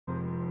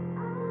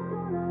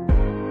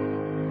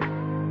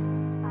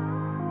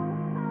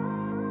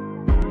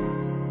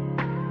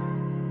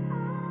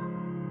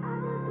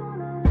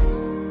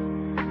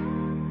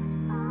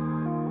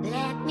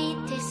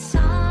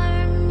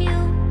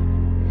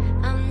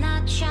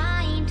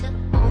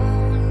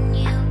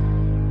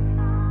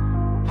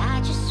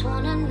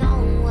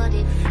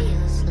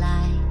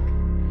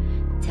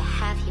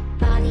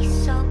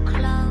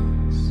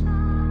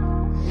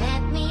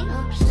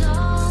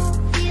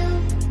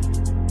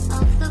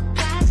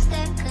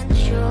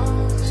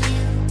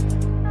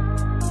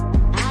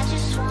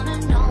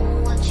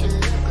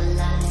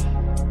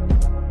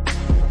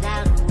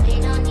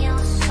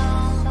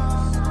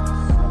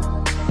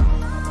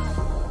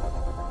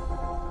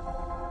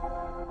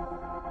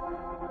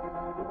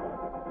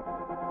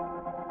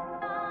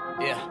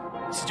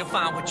Yeah, said you'll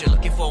find what you're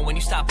looking for when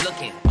you stop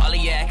looking. All of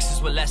your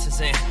exes with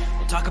lessons in.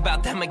 We'll talk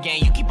about them again,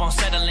 you keep on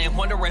settling.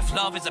 Wonder if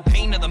love is a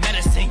pain or the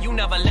medicine. You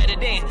never let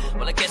it in,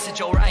 well I guess that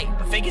you're right.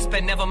 But fake has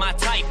been never my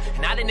type,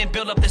 and I didn't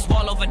build up this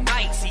wall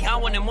overnight. See, I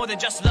wanted more than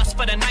just lust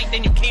for the night,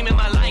 then you came in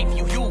my life.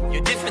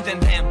 You're different than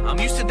them. I'm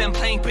used to them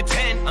playing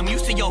pretend. I'm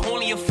used to you're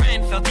only a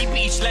friend. Felt deep with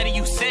each letter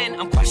you send.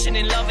 I'm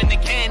questioning loving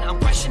again. I'm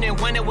questioning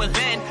when it will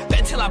end.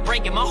 Then till I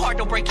break it, my heart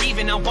don't break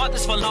even. I want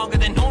this for longer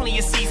than only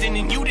a season,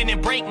 and you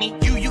didn't break me.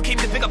 You came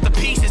to pick up the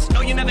pieces.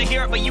 No, you never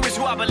hear it, but you is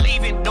who I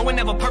believe in. No one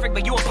ever perfect,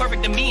 but you are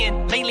perfect to me.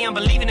 And lately I'm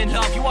believing in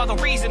love. You are the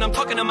reason. I'm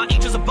talking to my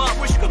angels above.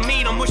 Wish you could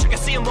meet him. Wish I could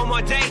see him one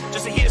more day.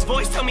 Just to hear his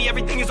voice tell me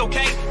everything is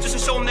okay. Just to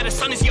show him that his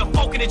son is here,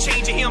 folk to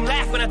change. And hear him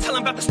laugh when I tell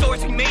him about the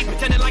stories we made,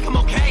 pretending like I'm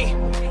okay.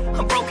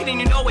 I'm broken and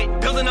you know it.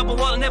 Building up a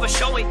wall and never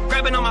show it.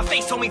 Grabbing on my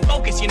face told me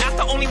focus. You're not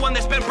the only one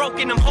that's been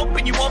broken. I'm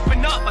hoping you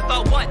open up. I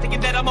thought what?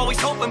 Thinking that I'm always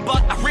hoping,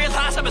 but I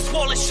realize I've been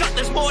swollen shut.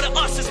 There's more to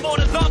us. There's more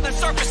to love than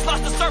surface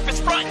lust, the surface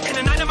front. And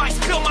the night I might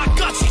spill my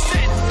guts, she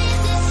said.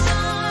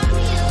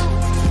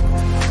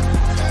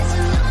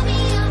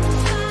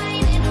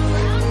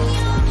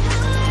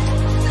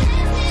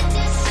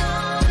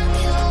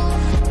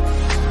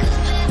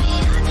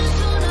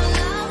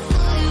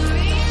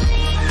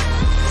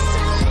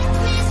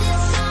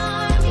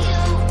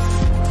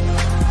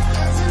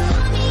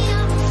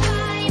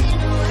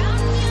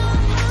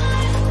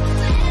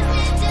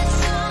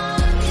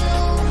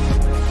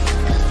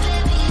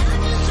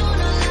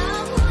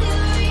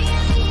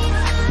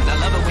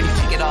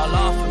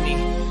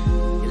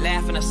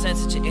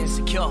 Sense that you're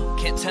insecure.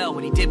 Can't tell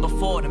what he did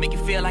before to make you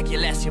feel like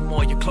you're less, you're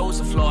more. Your clothes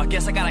are floor. I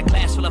guess I got a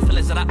glass full of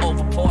feelings that I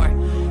overpour.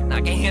 And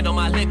I can't handle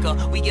my liquor.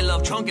 We get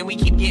love drunk and we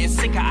keep getting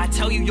sicker. I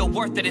tell you you're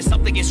worth it, and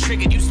something gets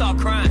triggered, you start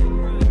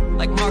crying.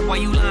 Like Mark, why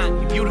you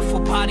lying? Your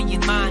beautiful body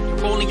and mind. You're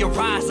rolling your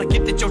eyes. I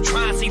get that you're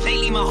trying. See,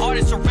 lately my heart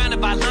is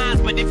surrounded by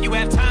lines. But if you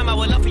have time, I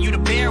would love for you to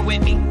bear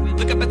with me.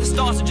 Look up at the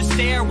stars and just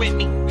stare with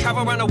me.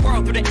 Travel around the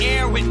world through the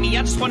air with me.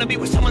 I just wanna be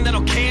with someone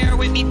that'll care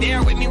with me.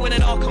 There with me when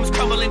it all comes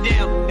crumbling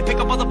down. And pick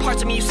up all the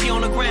parts of me you see on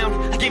the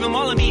ground. I gave him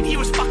all of me and he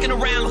was fucking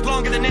around. Look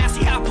longer than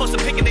nasty, how I'm supposed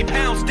to pick and they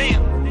pounds.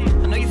 Damn,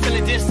 I know you're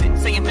feeling distant.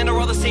 Saying men are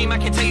all the same, I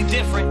can tell you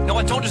different. No,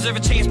 I don't deserve a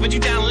chance, but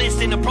you down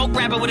listen. A broke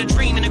rapper with a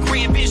dream and a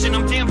grand vision.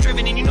 I'm damn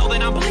driven and you know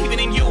that I'm believing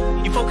in you.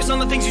 You focus on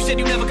the things you said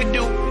you never could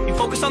do. You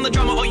focus on the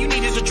drama, all you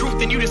need is the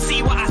truth. And you to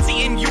see what I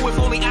see in you, if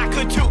only I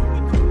could too.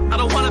 I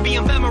don't wanna be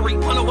in memory,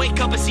 wanna wake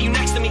up and see you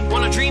next to me.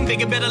 Wanna dream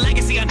bigger, better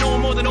legacy. I know I'm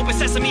more than open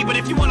sesame, but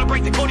if you wanna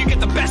break the code, you get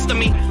the best of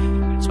me.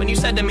 It's when you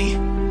said to me,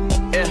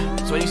 yeah,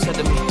 it's when you said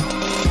to me.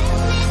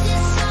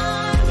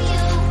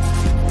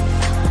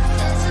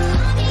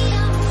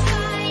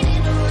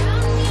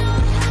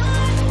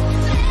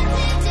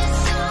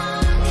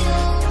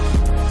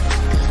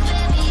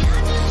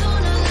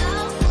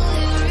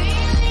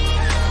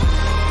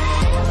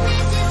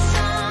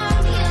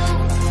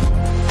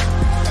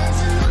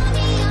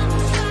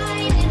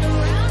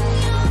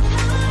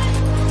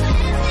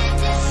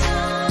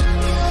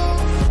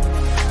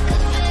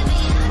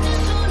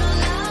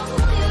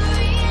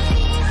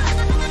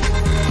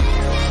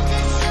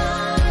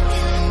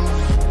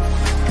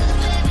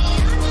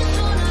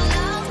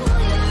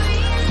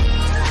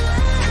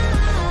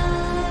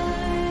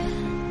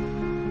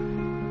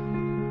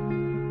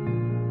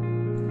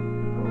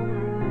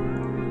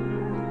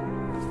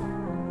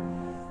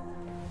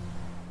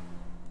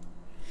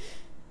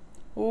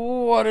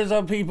 What is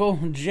up, people?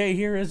 Jay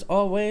here as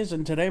always,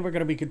 and today we're going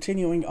to be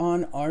continuing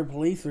on our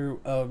playthrough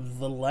of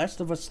The Last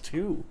of Us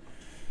 2,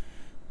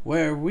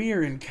 where we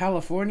are in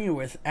California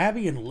with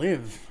Abby and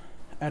Liv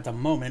at the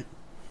moment.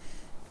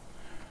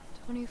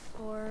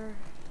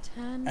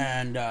 24:10.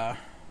 And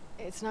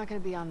it's not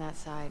going to be on that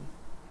side.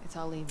 It's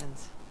all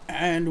evens.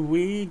 And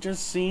we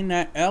just seen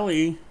that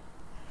Ellie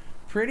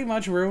pretty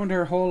much ruined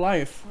her whole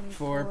life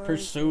for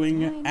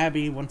pursuing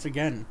Abby once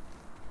again.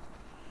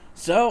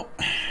 So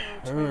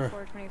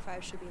 24,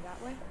 25 should be that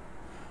way.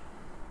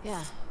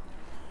 Yeah.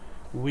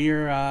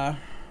 We're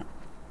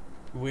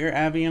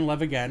Abby and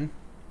Liv again.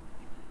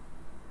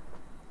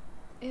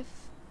 If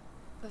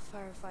the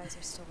Fireflies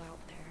are still out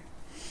there.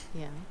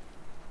 Yeah.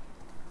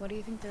 What do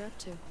you think they're up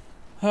to?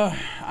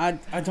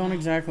 I don't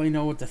exactly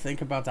know what to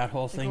think about that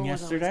whole thing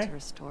yesterday. To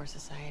restore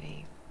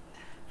society.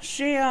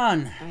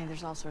 Shion! I mean,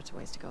 there's all sorts of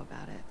ways to go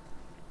about it.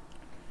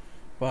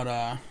 But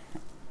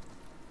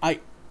I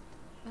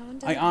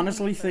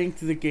honestly think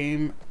the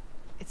game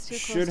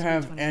should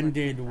have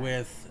ended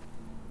with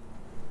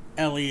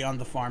Ellie on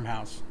the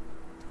farmhouse.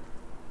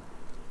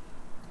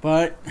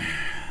 But,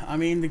 I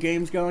mean, the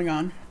game's going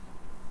on.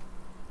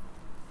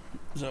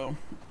 So,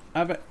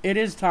 it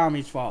is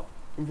Tommy's fault.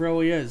 It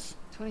really is.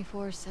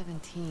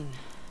 24:17.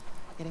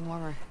 Getting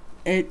warmer.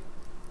 I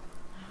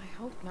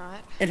hope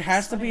not. It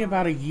has to be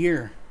about a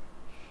year.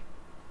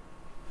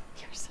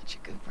 You're such a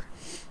goober.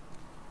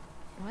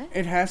 What?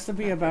 It has to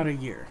be about a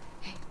year.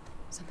 Hey,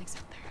 something's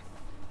up there.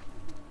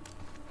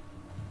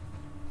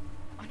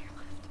 On your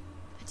left.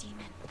 A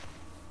demon.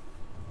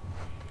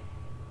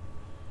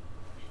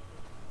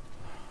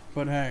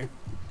 But hey.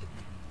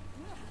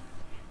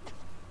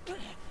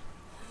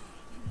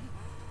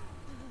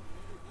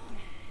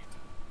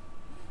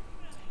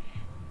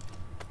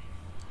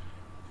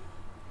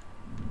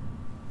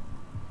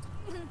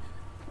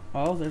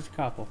 Oh, there's a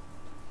couple.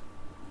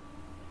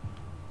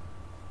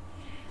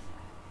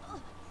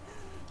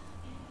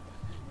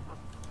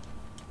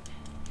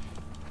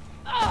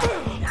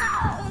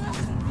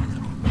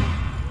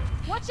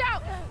 Watch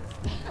out!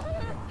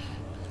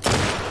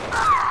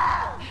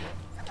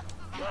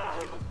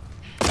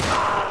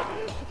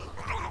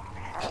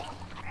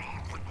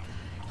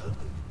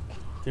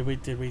 Did we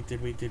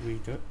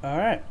do it?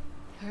 Alright.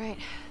 Alright.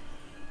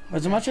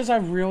 As much as I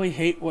really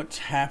hate what's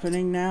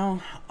happening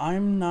now,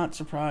 I'm not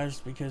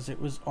surprised because it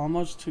was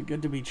almost too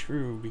good to be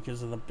true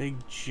because of the big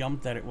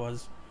jump that it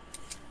was.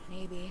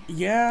 Maybe.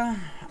 Yeah,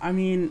 I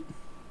mean,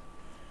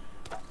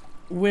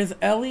 with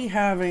Ellie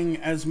having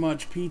as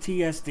much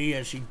PTSD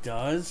as she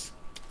does,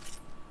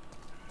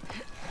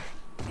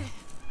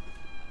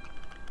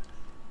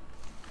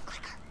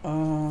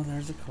 oh,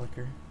 there's a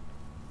clicker.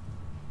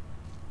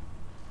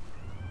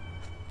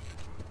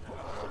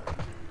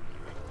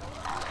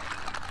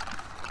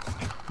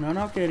 No,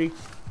 no, kitty.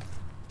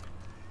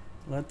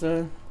 Let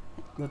the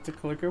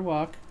clicker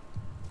walk.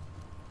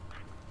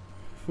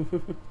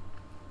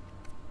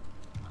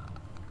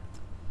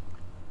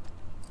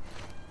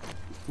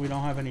 We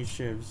don't have any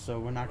shivs, so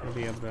we're not going to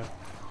be able to...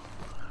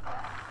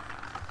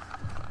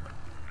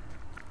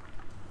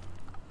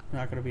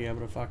 Not going to be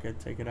able to fuck it,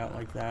 take it out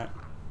like that.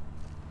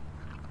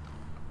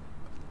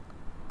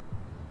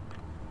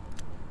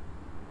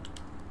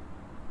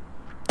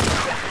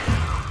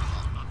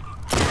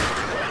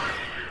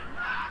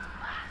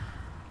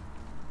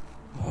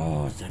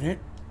 Oh, is that it?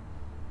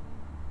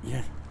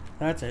 Yeah,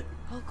 that's it.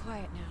 All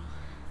quiet now.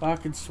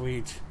 Fucking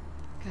sweet.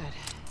 Good.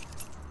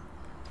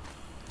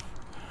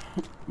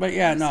 But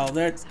yeah, no,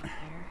 that's Out there.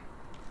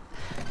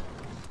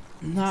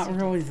 not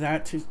really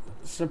that too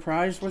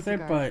surprised with it,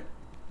 but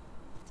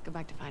Let's go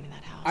back to finding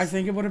that house. I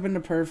think it would have been the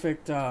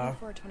perfect,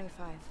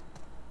 425.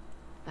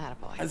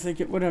 Attaboy. I think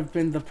it would have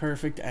been the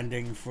perfect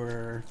ending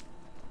for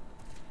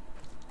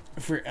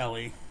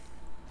Ellie.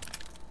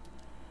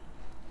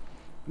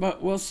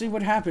 But we'll see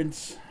what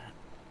happens.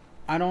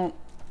 I don't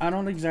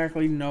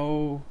exactly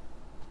know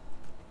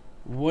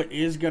what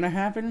is gonna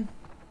happen.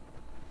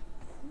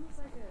 Seems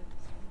like a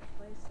strange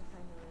place to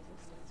find the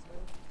resistance,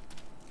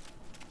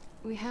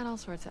 though. We had all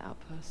sorts of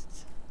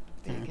outposts.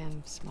 Big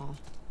and small.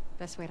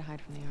 Best way to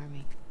hide from the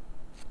army.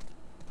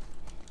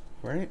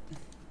 Right?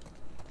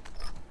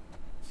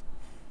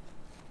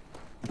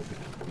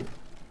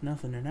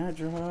 Nothing in that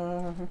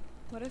drawer.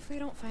 What if we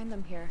don't find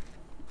them here?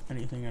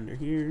 Anything under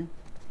here?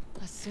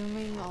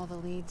 Assuming all the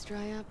leads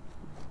dry up,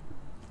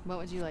 what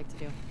would you like to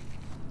do?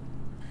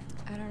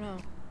 I don't know.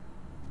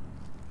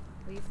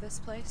 Leave this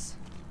place?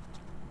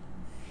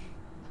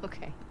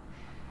 Okay.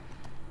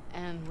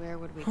 And where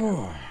would we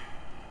go?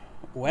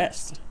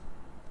 West.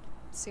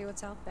 See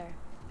what's out there.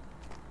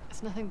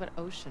 It's nothing but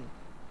ocean.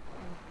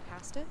 And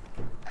past it?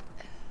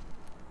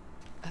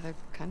 Other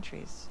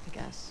countries, I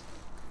guess.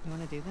 You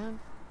want to do that?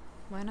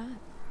 Why not?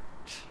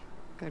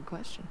 Good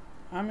question.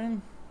 I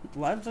mean,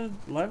 Lev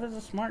is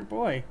a smart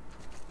boy.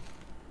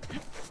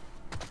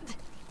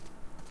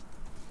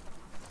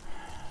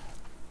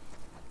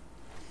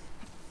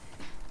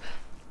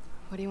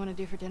 What do you want to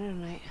do for dinner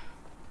tonight?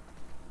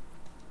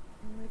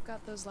 We've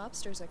got those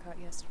lobsters I caught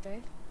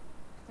yesterday.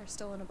 They're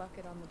still in a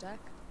bucket on the deck.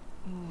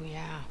 Ooh,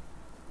 yeah.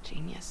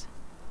 Genius.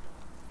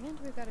 And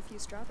we've got a few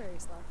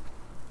strawberries left.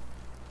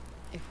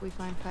 If we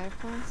find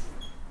fireflies,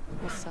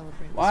 we'll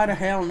celebrate. Why the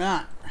this one. hell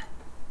not?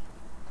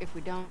 If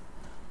we don't,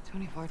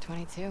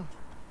 24-22.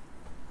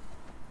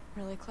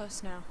 Really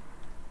close now.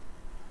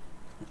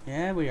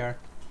 Yeah, we are.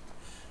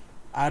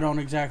 I don't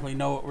exactly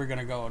know what we're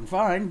gonna go and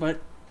find,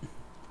 but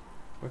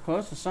we're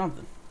close to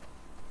something.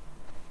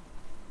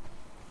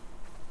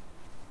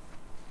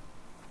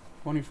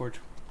 24.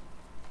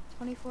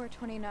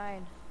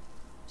 24-29.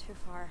 Too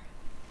far.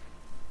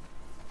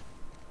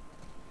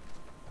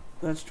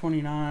 That's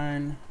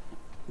 29.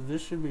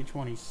 This should be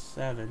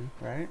 27,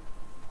 right?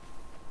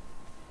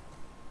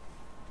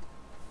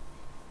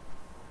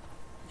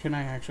 Can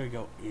I actually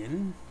go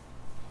in?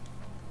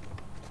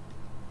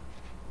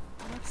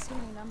 I don't see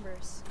any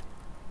numbers.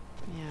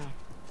 Yeah,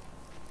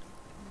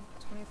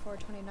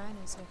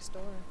 24-29 is next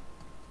door.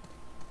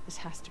 this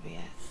has to be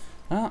it.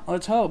 Well,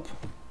 let's hope.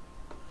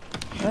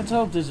 Let's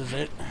hope this is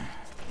it.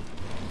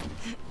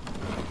 Good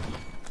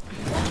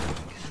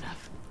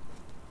enough.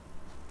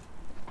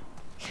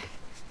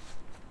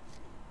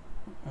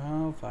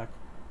 Oh, fuck.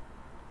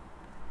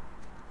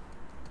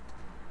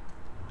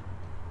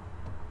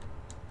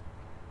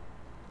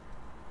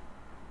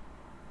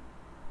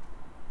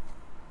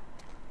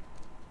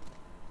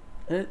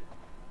 It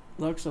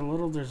looks a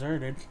little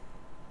deserted,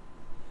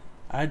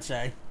 I'd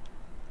say.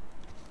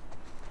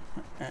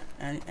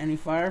 Any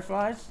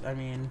fireflies? I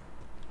mean...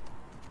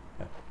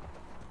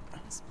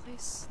 This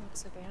place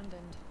looks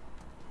abandoned.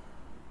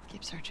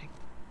 Keep searching.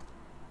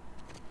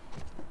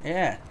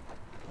 Yeah,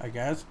 I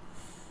guess.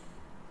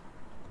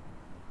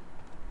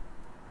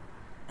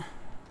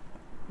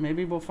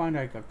 Maybe we'll find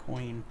like a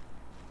coin.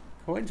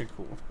 Coins are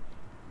cool.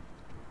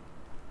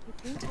 You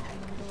painted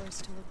the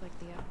indoors to look like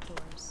the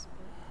outdoors,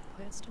 but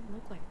plants don't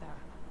look like that.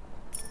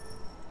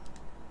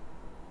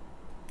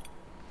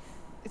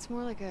 It's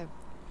more like a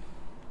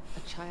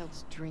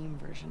child's dream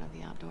version of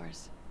the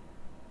outdoors.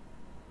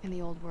 In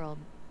the old world,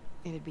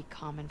 it'd be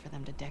common for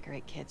them to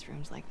decorate kids'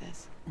 rooms like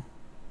this.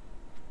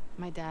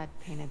 My dad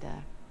painted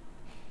a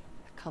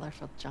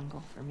colorful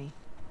jungle for me.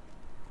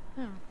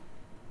 Oh.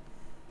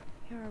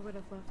 Hera would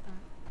have loved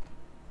that.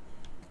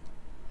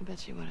 I bet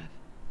she would have.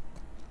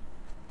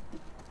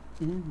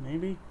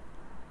 Maybe.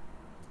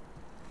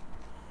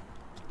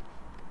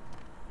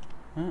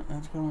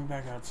 That's going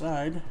back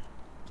outside.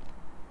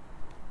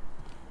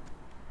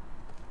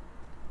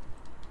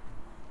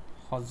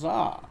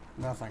 Huzzah!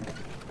 Nothing.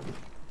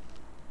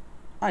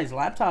 Nice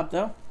laptop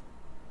though.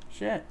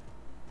 Shit.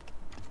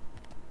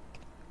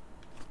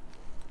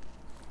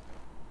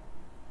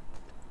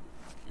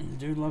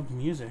 Dude loved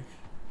music.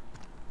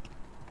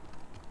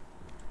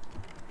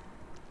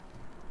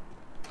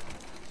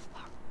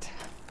 Locked.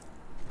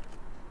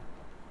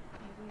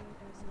 Maybe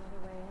there's another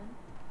way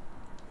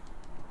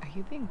in. Are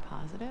you being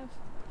positive?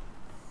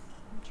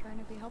 I'm trying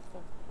to be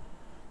helpful.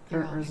 You're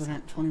Current always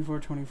resident helpful.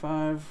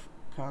 2425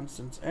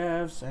 Constance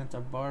F, Santa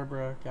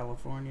Barbara,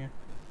 California.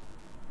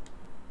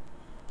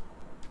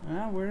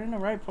 We're in the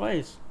right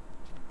place.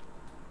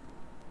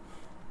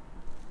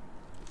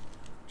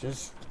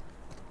 Just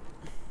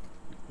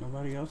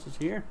nobody else is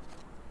here.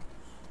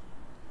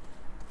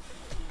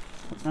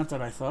 Not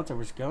that I thought there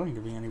was going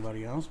to be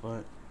anybody else,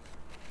 but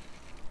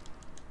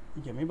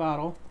give me a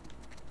bottle.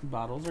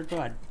 Bottles are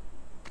good.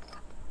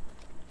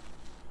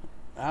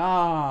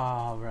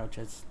 Ah,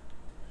 roaches.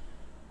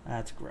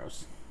 That's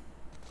gross.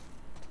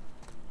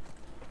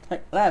 Hey,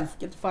 Lev,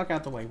 get the fuck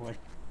out the way, boy.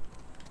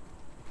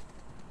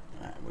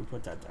 Alright, we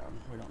put that down.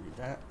 We don't need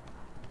that.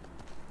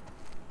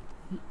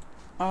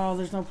 Oh,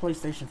 there's no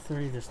PlayStation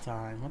 3 this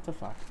time. What the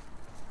fuck?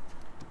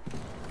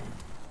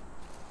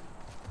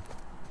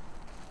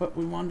 But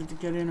we wanted to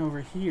get in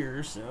over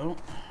here, so...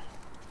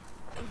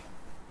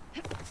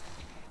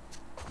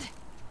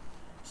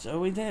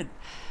 So we did.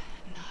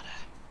 Nada.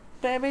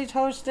 Baby's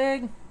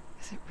hosting.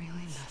 Is it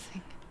really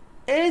nothing?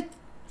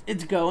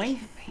 It's going.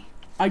 Can't be.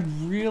 I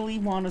really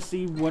want to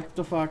see what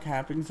the fuck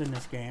happens in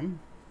this game.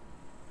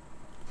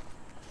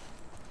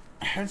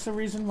 That's the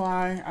reason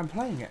why I'm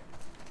playing it.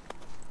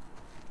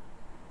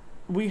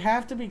 We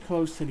have to be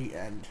close to the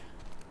end.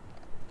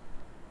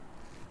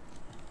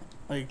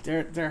 Like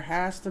there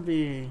has to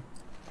be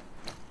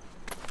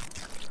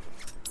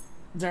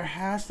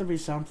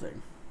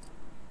something.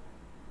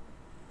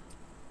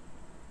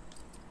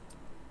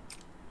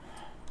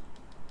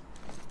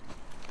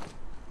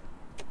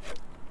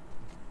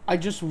 I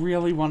just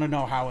really want to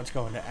know how it's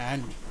going to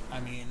end. I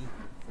mean,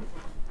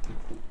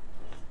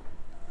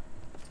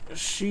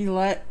 she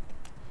let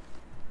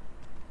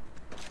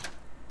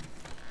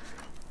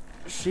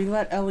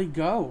Ellie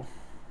go.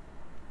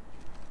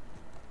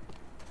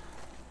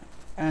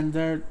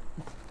 And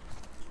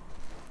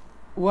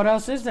what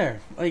else is there?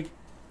 Like,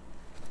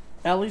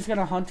 Ellie's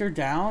gonna hunt her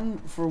down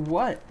for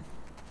what?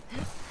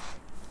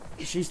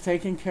 She's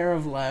taking care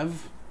of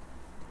Lev.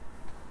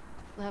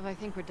 Lev, I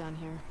think we're done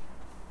here.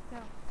 No,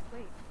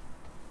 wait.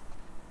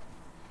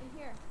 In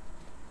here.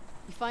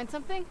 You find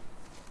something?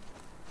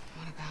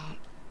 What about?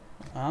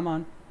 I'm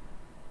on.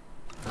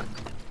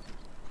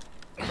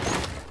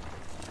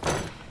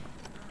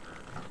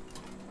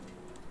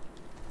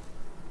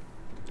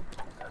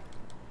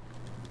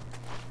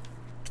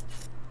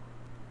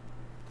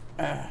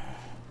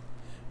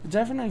 It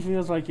definitely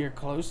feels like you're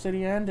close to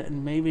the end,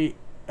 and maybe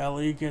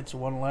Ellie gets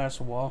one last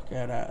walk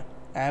at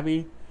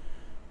Abby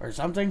or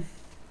something.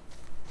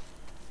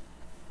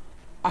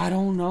 I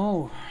don't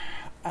know.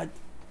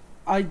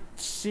 I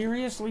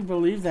seriously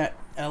believe that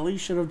Ellie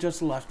should have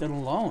just left it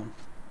alone.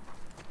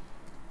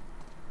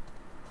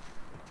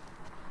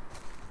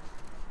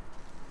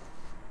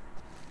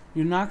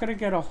 You're not gonna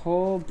get a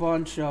whole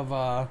bunch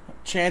of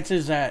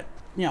chances at,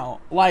 you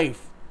know,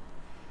 life.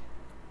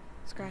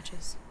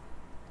 Scratches.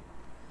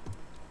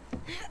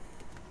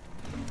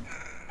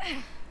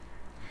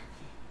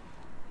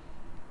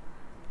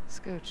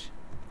 Scooch.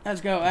 Let's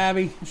go,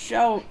 Abby.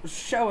 Show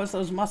us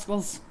those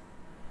muscles.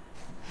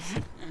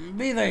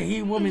 Be the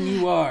he-woman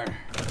you are.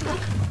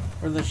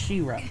 Or the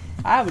She-Ra.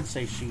 I would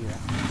say She-Ra.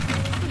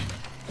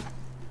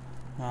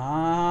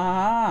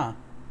 Ah.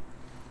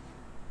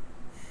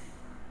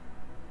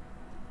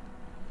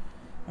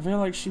 I feel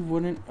like she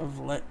wouldn't have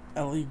let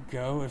Ellie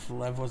go if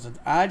Lev wasn't...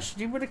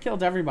 she would have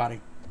killed everybody.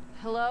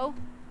 Hello?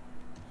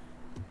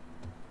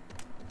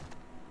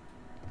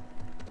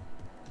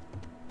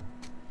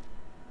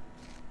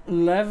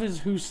 Lev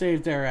is who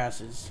saved their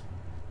asses.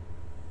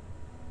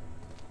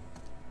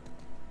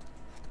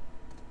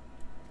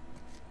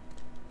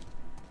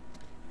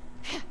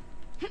 Been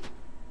a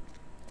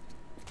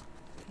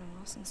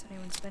while since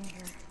anyone's been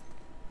here.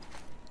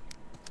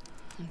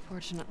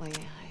 Unfortunately,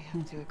 I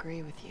have to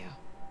agree with you.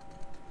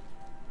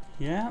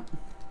 Yeah.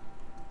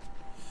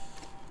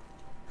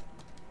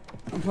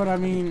 But I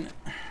mean...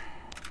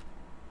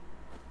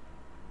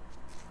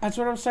 That's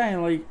what I'm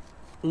saying, like,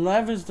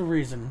 Lev is the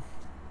reason.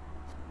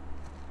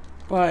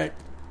 But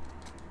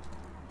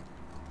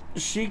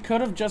she could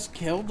have just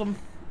killed him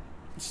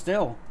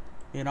still,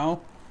 you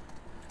know?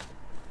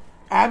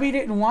 Abby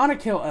didn't want to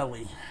kill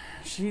Ellie.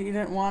 She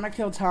didn't want to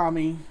kill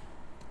Tommy.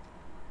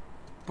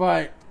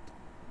 But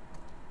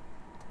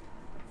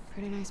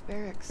Pretty nice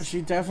barracks.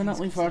 she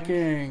definitely Things considered.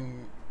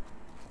 fucking...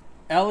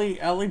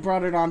 Ellie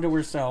brought it onto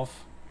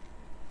herself.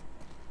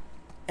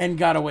 And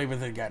got away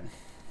with it again.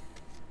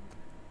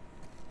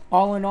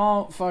 All in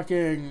all,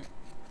 fucking...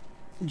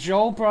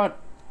 Joel brought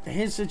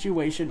his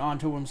situation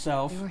onto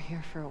himself. We were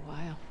here for a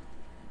while.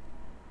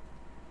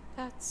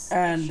 That's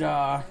And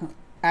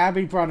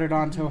Abby brought it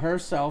onto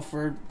herself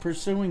for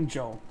pursuing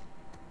Joel.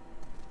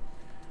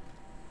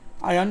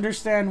 I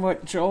understand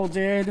what Joel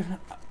did,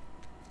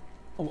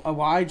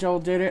 why Joel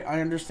did it. I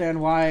understand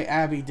why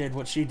Abby did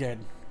what she did.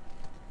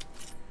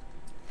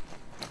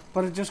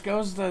 But it just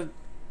goes to...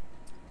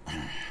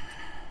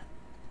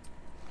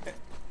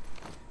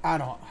 I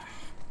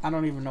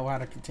don't even know how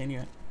to continue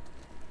it.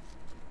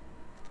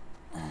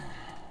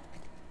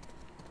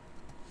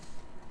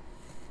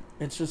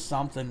 It's just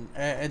something.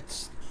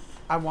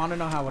 I want to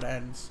know how it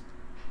ends.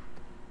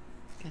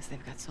 Guess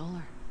they've got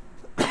solar.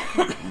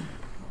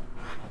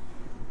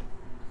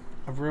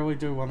 I really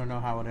do want to know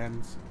how it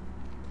ends.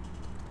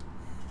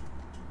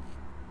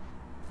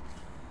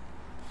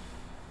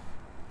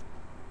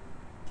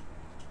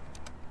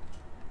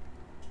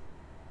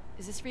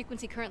 Is this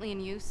frequency currently in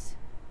use?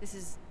 This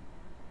is...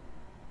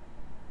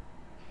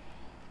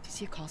 Do you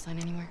see a call sign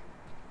anywhere?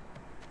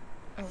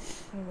 Oh,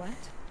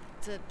 what?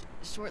 It's a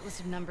short list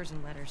of numbers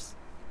and letters.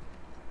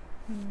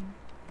 Fuck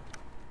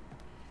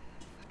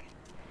it.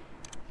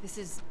 This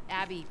is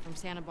Abby from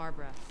Santa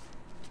Barbara.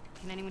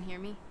 Can anyone hear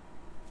me?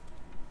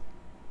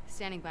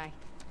 Standing by.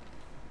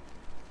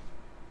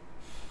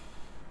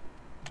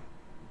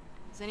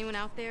 Is anyone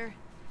out there?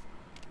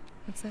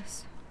 What's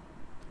this?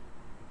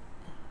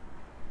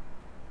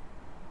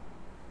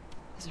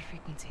 Those are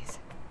frequencies.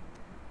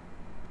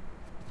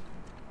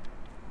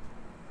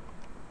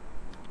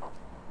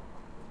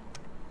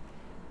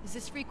 Is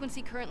this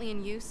frequency currently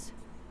in use?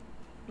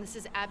 This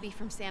is Abby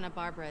from Santa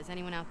Barbara. Is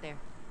anyone out there?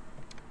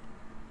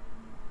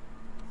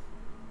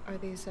 Are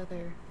these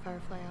other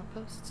Firefly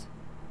outposts?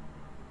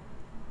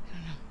 I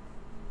don't know.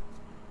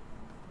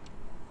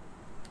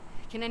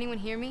 Can anyone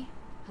hear me?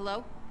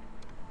 Hello?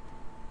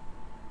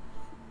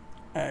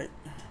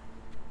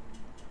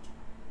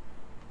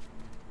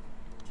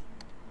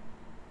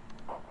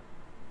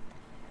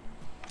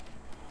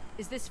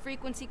 Is this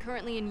frequency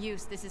currently in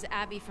use? This is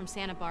Abby from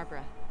Santa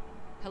Barbara.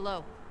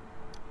 Hello?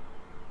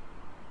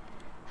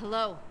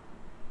 Hello?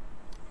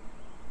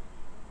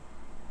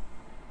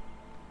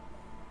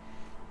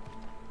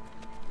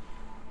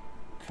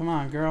 Come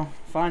on, girl.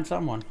 Find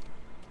someone.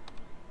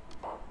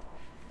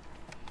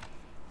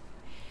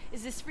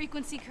 Is this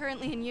frequency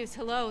currently in use?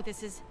 Hello,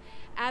 this is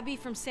Abby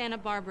from Santa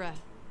Barbara.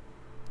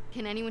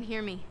 Can anyone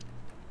hear me?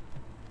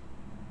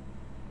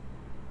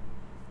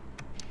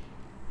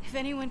 If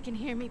anyone can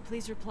hear me,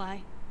 please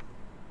reply.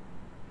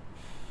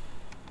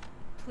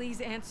 Please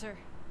answer.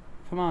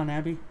 Come on,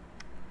 Abby.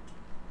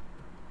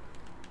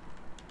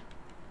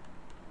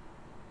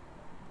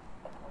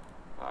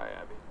 Hi,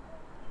 Abby.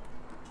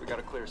 We got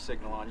a clear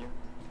signal on you.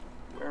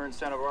 Where in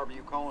Santa Barbara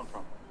you calling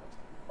from?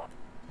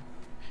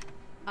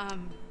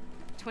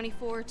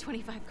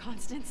 2425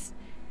 Constance.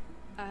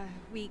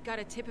 We got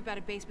a tip about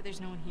a base, but there's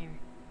no one here.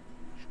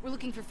 We're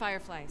looking for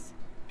fireflies.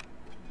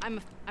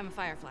 I'm a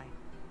firefly.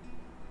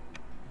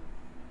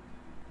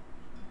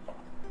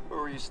 Where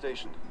were you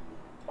stationed?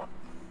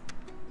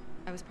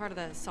 I was part of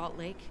the Salt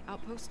Lake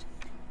outpost.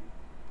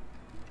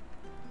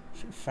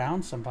 She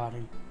found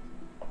somebody.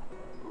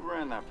 Who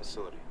ran that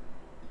facility?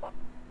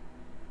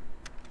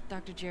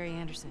 Dr. Jerry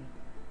Anderson.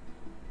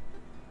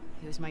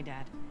 He was my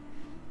dad.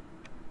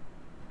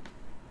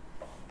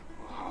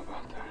 Well, how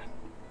about that?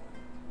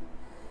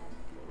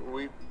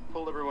 We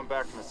pulled everyone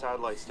back from the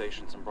satellite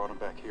stations and brought them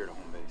back here to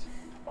home base.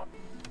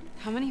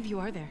 How many of you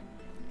are there?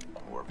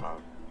 We're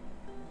about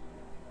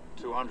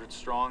 200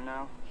 strong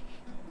now,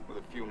 with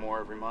a few more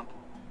every month.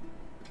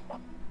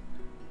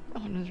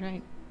 Ron was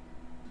right.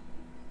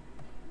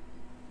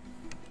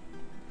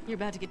 You're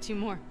about to get 2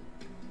 more.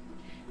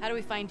 How do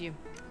we find you?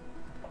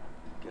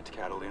 Get to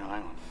Catalina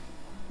Island.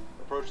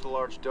 Approach the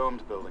large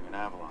domed building in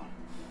Avalon.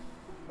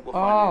 We'll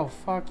Oh,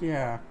 find fuck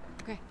yeah.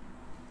 Okay.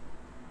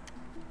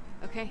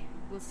 Okay,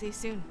 we'll see you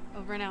soon.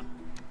 Over and out.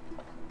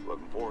 you.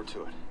 Looking forward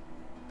to it.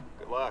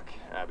 Good luck,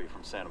 Abby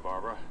from Santa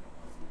Barbara.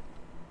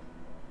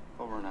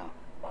 Over and out.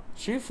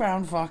 She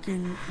found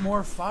fucking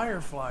more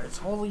fireflies.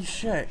 Holy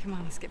shit. Come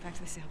on, let's get back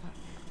to the sailboat.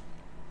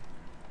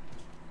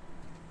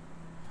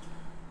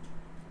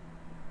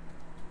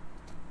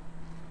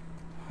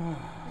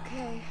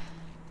 Okay.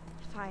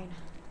 Fine.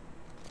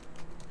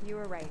 You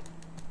were right.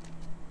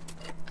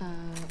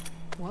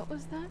 What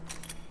was that?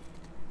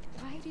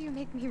 Why do you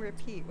make me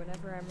repeat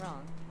whenever I'm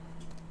wrong?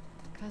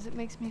 Because it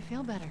makes me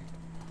feel better.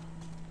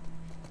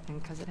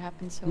 And because it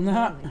happened so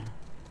Nah. early.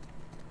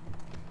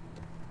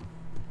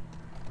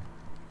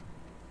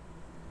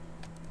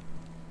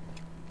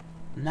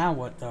 Now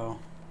what, though?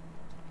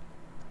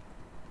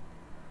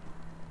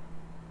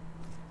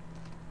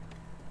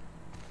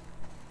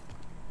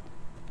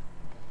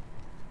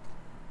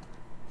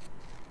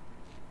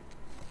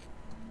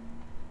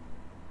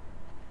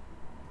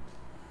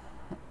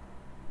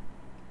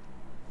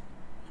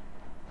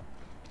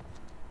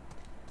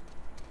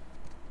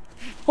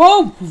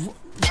 Whoa!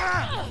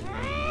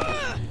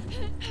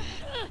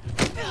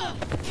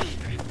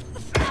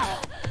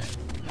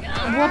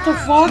 What the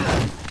fuck?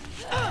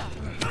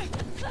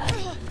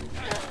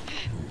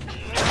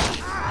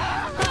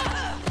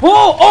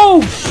 Whoa!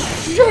 Oh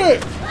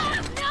shit!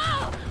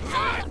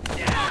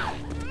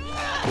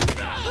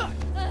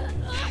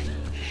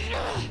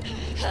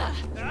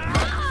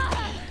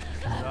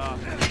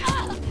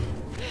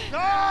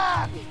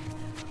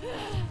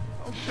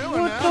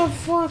 What the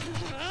fuck?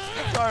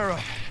 Tyra.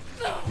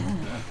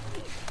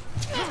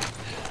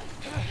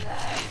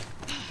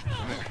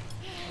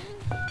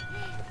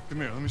 Come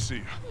here, let me see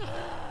you.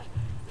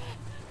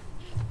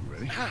 You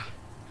ready?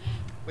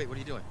 Wait, what are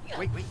you doing?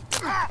 Wait.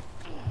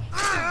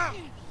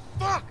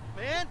 Fuck,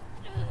 man!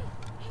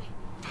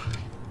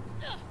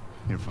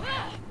 You're fine.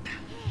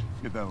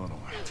 Get that little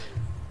one.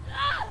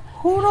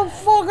 Who the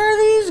fuck are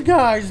these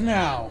guys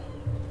now?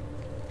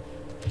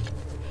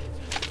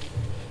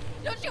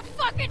 Don't you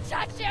fucking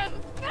touch him!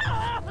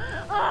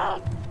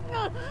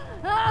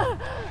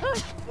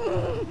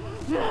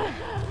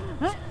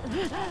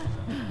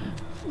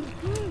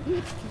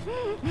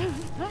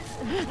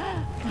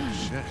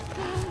 Shit.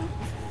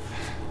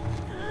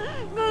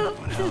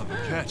 One hell of a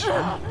catch,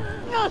 huh?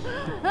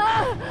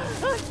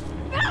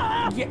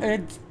 Yeah,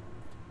 it's...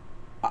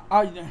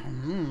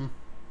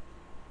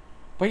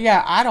 But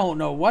yeah, I don't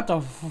know what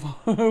the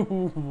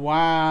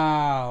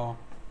wow.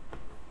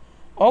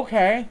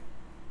 Okay.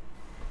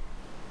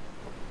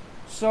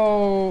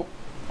 So,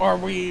 are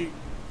we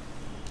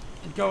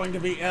going to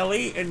be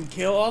Ellie and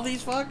kill all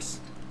these fucks?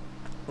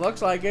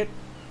 Looks like it.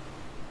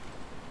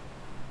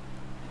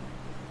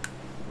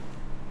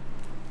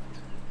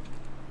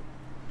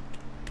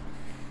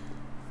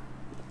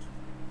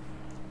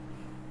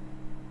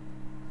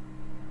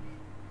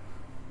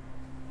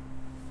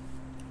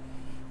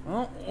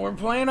 Well, we're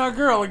playing our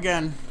girl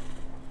again.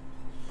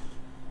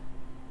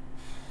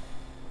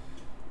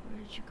 Where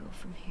did you go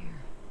from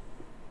here?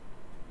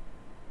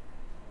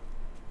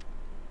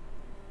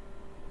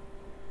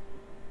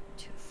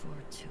 Two, 4,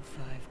 2,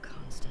 5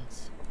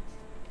 constants.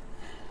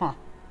 Huh.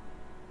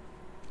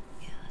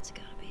 Yeah, that's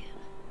gotta be it.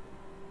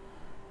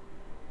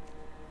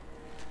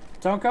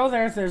 Don't go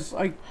there. There's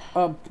like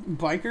a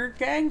biker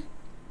gang,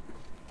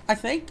 I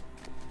think.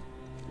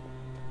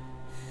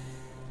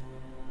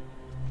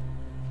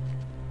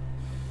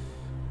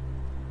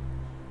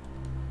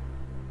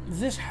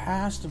 This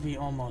has to be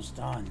almost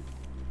done.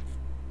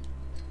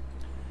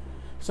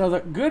 So the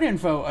good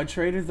info I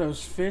traded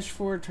those fish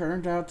for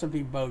turned out to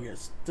be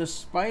bogus.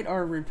 Despite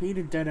our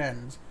repeated dead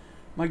ends,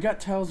 my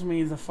gut tells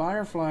me the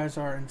Fireflies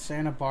are in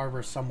Santa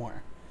Barbara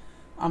somewhere.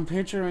 I'm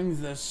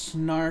picturing the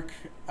snark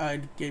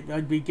I'd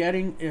be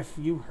getting if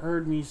you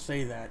heard me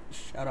say that.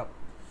 Shut up.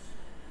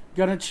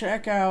 Gonna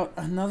check out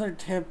another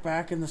tip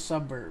back in the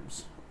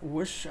suburbs.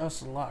 Wish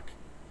us luck.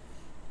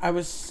 I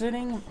was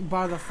sitting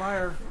by the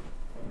fire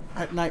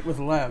at night with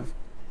Lev,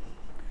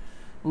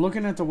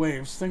 looking at the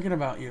waves, thinking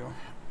about you.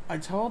 I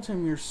told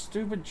him your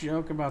stupid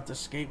joke about the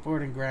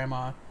skateboarding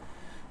grandma.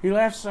 He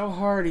laughed so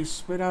hard he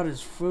spit out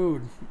his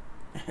food.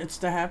 It's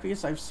the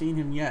happiest I've seen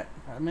him yet.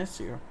 I miss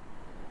you.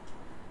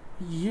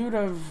 You'd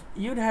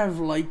have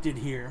liked it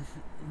here.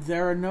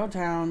 There are no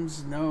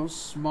towns, no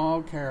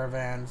small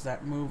caravans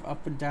that move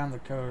up and down the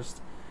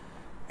coast.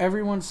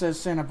 Everyone says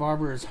Santa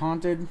Barbara is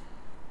haunted,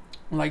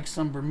 like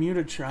some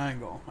Bermuda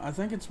Triangle. I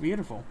think it's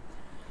beautiful.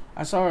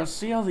 I saw a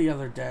seal the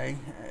other day,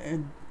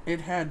 and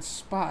it had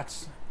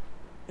spots.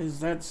 Is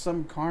that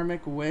some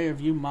karmic way of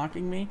you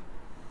mocking me?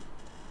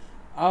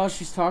 Oh,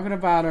 she's talking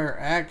about her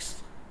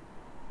ex.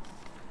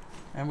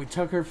 And we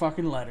took her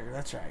fucking letter.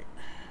 That's right.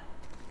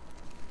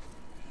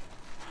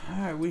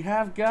 Alright, we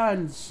have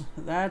guns.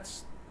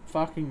 That's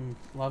fucking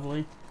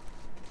lovely.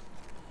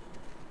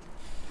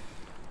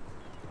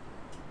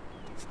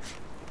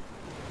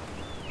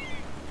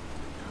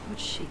 How would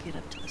she get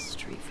up to the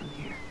street from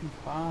here?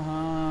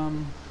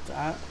 Oh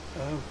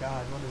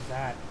god, what is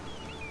that?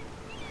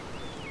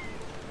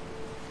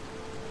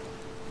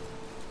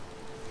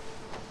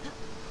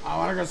 I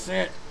wanna go see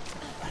it.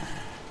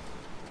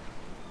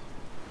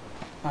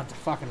 Not the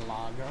fucking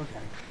log,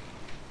 okay.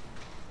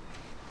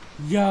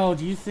 Yo,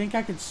 do you think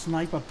I could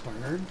snipe a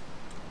bird?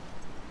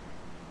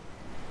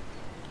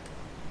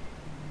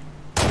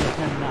 I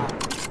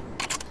cannot.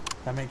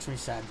 That makes me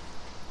sad.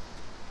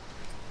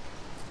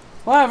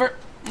 Whatever.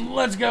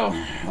 Let's go.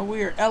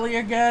 We're Ellie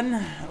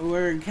again.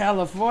 We're in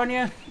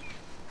California.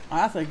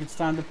 I think it's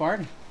time to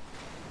party.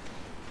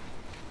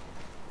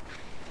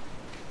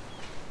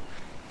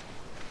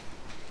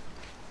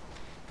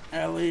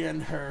 Ellie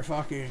and her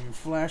fucking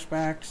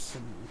flashbacks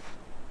and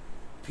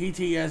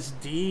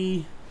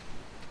PTSD.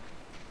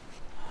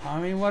 I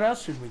mean, what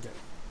else should we do?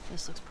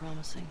 This looks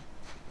promising.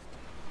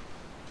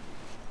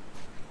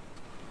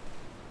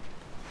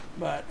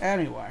 But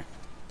anyway.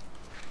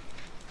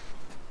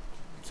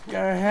 Let's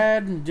go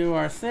ahead and do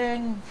our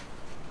thing.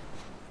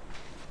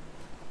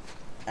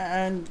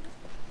 And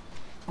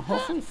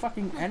hopefully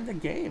fucking end the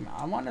game.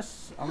 I want to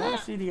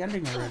see the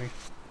ending already.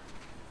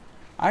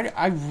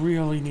 I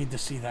really need to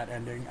see that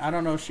ending. I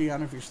don't know,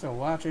 Shion, if you're still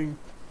watching,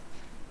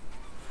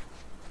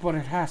 but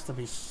it has to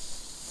be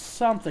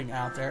something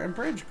out there. And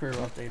Bridge Crew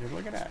updated.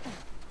 Look at that.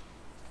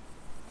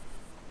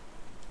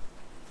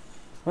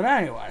 But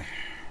anyway,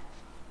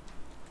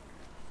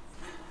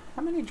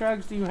 how many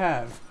drugs do you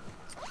have?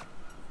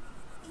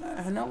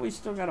 I know we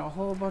still got a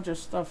whole bunch of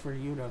stuff for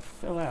you to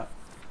fill out.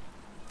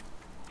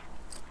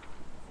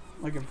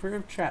 Like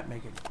improved chat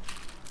making.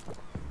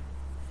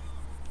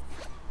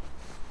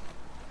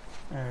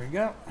 There we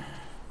go.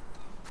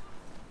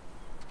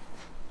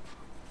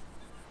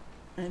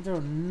 Ain't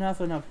doing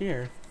nothing up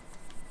here.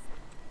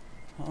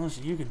 Unless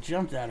you could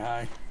jump that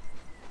high.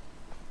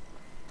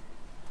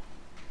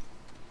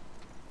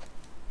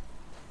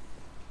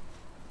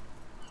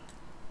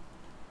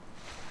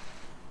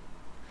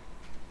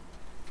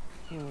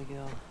 Here we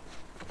go.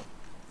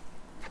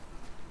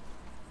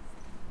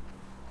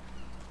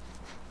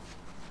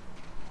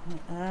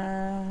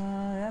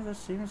 Yeah, this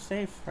seems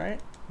safe,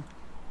 right?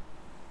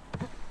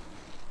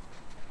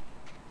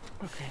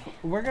 Okay,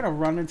 we're gonna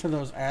run into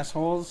those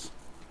assholes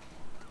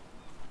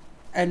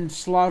and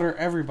slaughter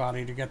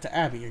everybody to get to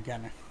Abby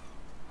again.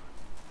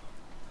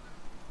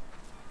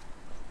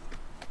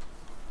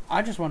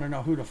 I just want to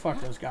know who the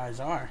fuck those guys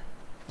are.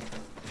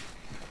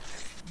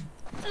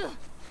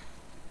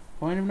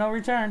 Point of no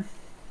return.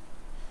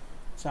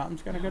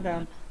 Something's gonna go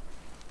down.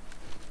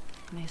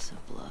 Mesa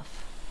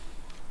Bluff.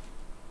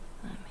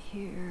 I'm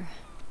here,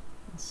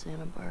 and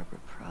Santa Barbara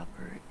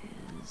proper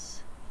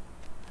is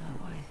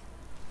that way.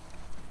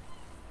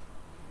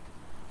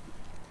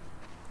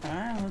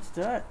 Alright, let's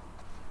do it.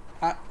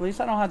 At least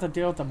I don't have to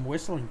deal with them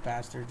whistling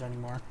bastards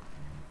anymore.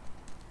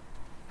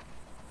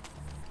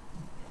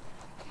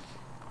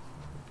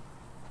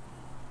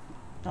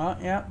 Oh,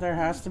 yeah, there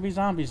has to be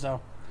zombies, though.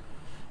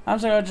 I'm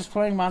sorry, just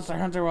playing Monster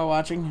Hunter while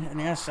watching. And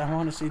yes, I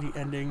want to see the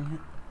ending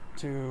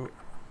to...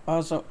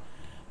 Also,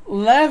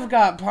 Lev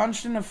got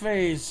punched in the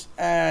face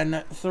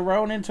and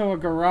thrown into a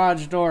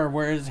garage door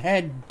where his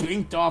head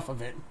binked off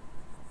of it.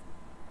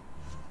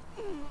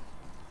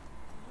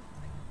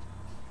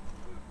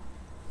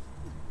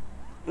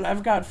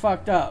 Lev got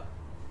fucked up.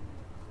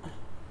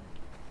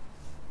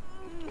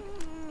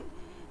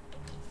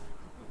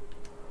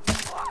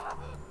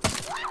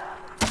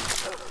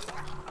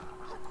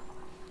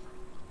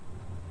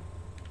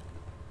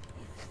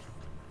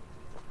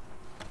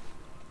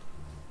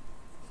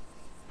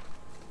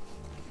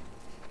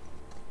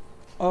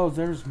 Oh,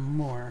 there's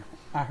more.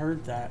 I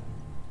heard that.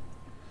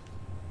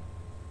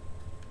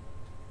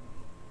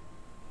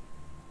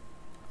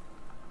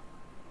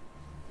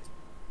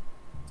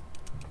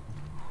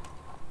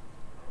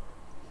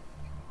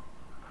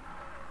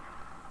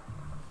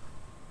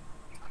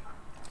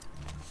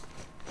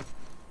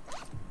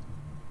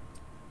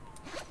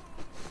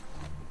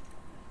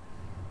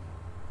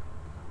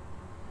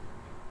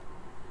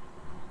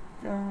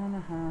 Gonna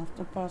have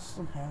to bust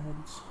some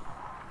heads.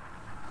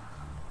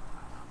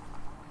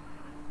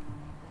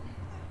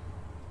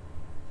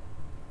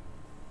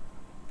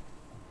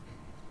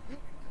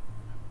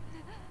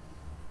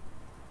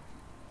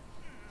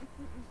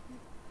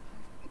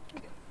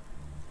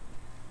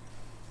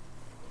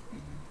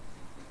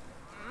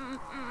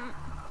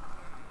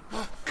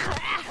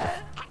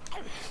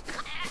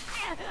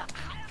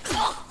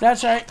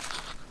 That's right.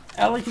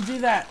 Ellie can do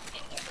that.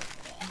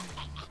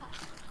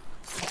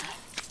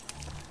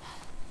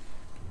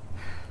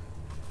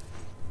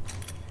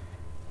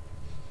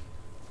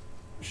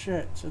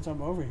 Shit, since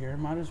I'm over here,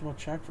 might as well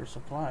check for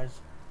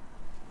supplies.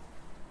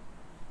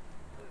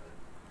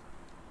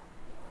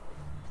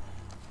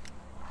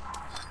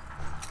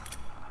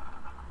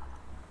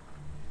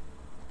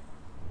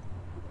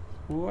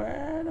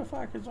 Where the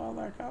fuck is all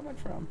that coming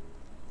from?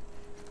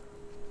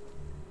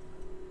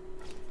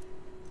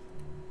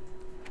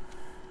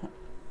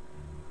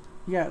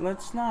 Yeah,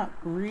 let's not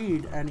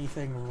read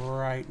anything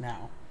right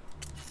now.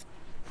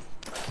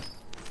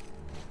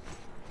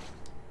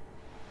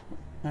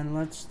 And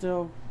let's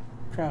still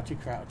crouchy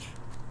crouch.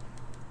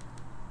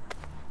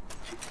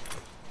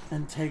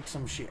 And take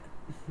some shit.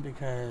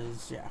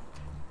 Because, yeah.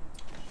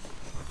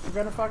 We're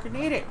gonna fucking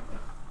need it.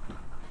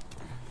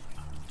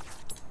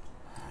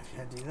 I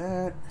can't do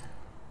that.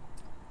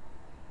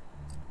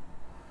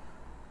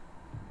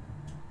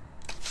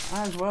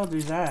 Might as well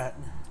do that.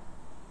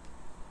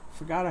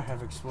 Forgot I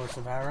have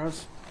explosive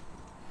arrows.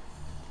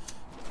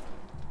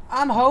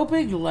 I'm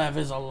hoping Lev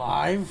is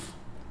alive.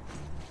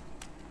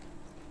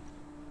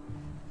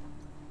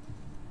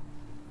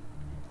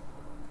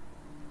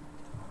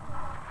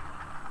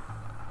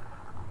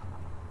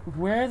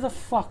 Where the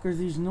fuck are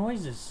these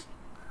noises?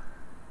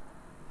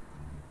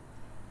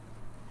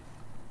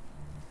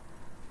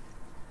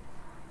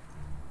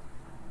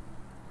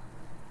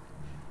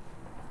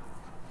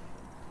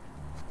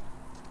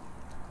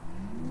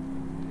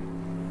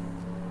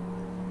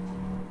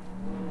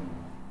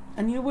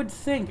 And you would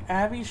think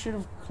Abby should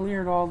have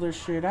cleared all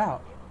this shit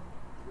out,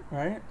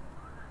 right?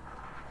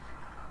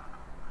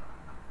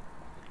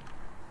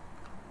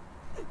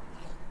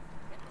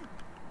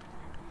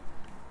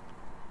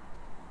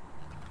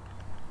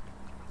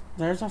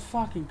 There's a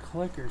fucking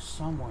clicker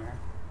somewhere.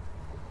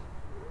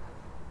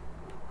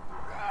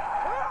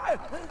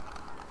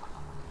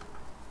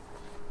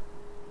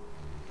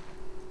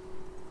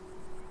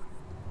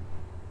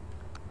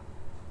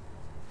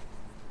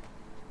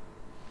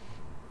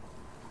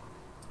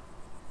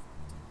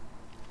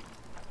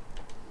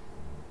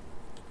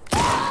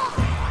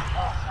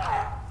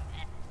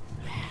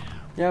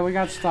 Yeah, we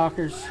got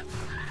stalkers.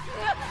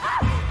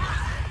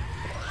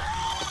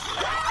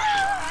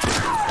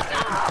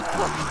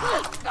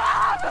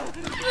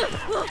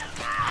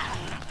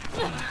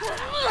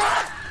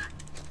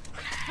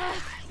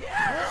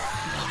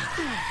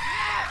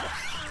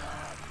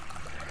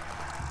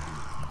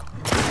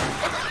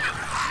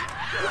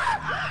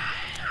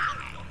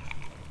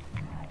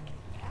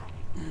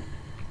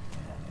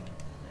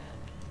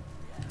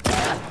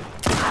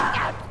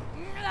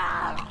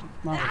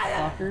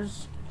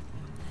 Motherfuckers.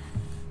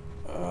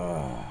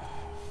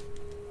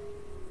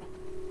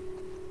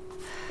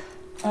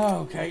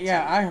 Okay,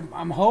 yeah,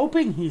 I'm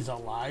hoping he's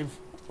alive.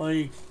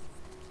 Like,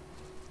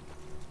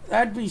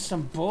 that'd be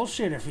some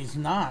bullshit if he's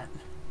not.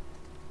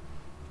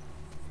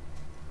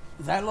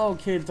 That little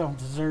kid don't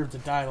deserve to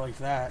die like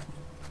that.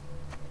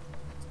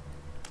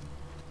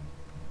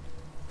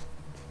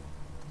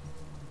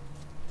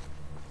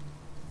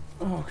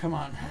 Oh, come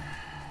on.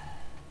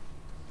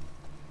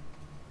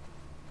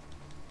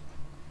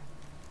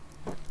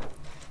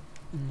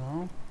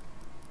 No.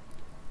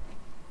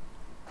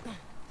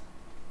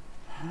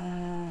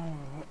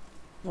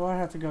 Do I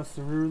have to go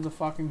through the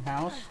fucking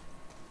house?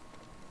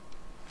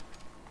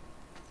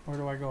 Or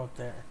do I go up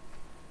there?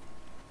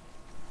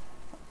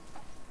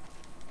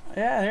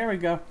 Yeah, there we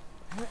go.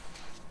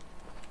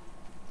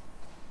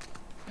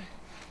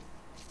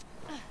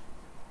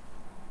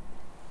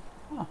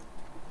 Huh.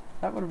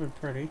 That would have been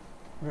pretty.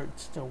 But it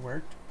still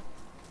worked.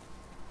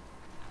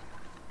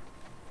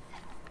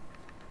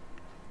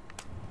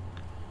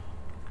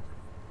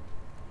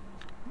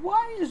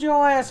 Why is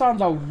your ass on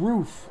the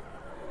roof?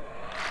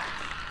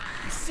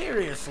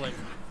 Seriously.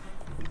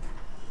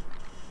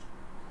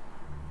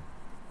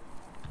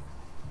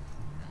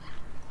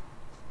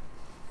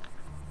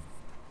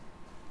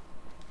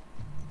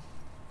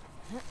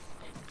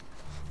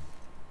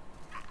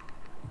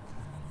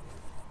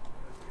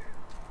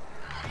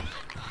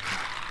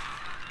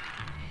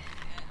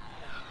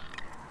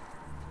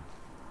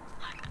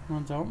 Come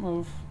on, don't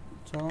move.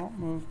 Don't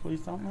move.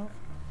 Please don't move.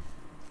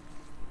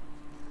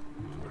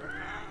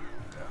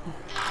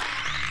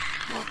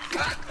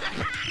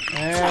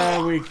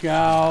 There we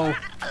go.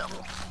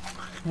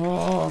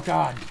 Oh,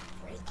 God.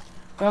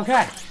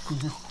 Okay.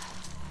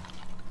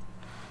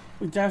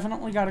 We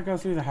definitely got to go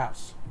through the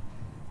house.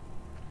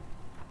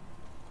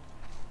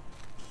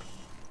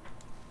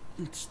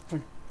 It's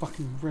the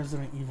fucking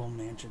Resident Evil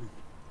mansion.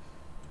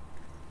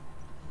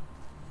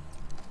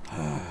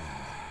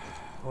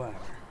 Whatever.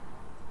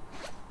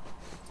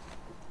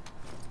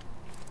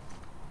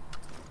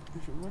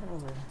 What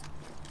other?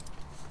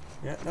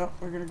 Yeah, no,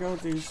 we're gonna go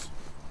with these.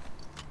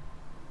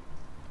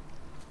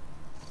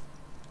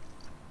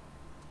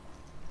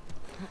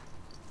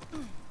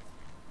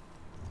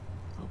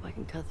 Hope I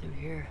can cut through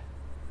here.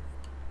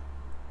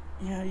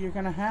 Yeah, you're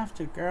gonna have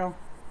to, girl.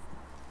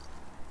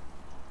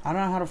 I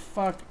don't know how the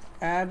fuck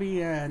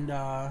Abby and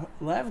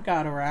Lev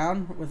got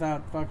around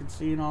without fucking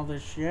seeing all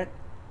this shit.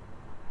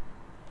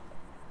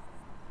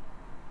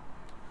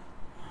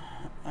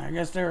 I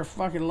guess they were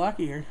fucking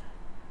luckier.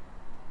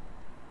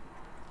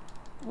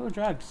 Oh,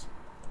 drugs.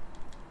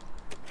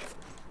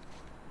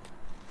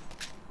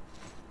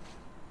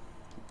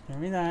 Give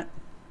me that.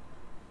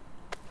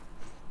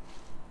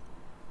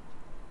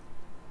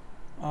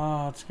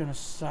 Oh, it's gonna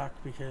suck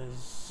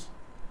because...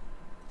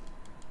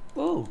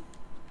 Ooh!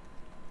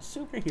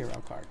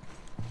 Superhero card.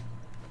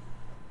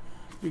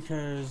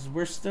 Because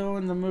we're still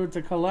in the mood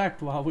to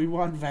collect while we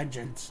want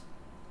vengeance.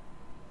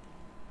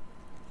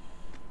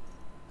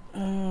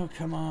 Oh,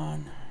 come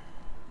on.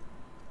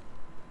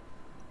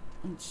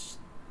 What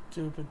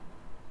stupid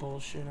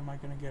bullshit am I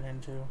gonna get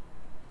into?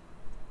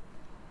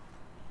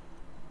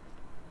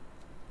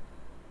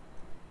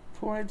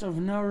 Point of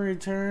no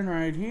return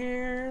right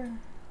here.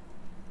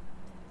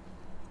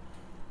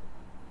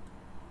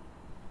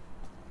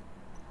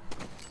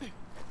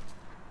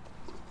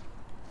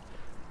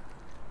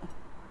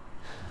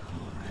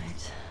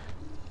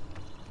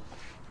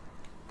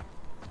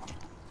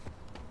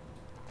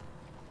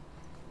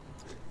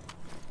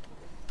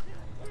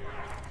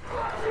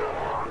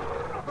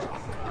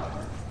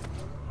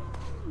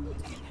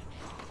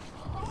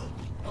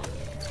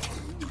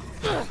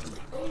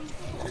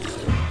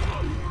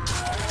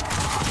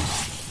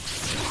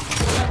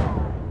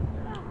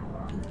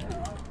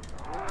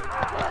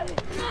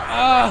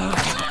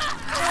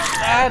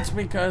 That's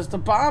because the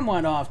bomb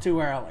went off too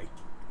early.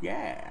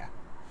 Yeah.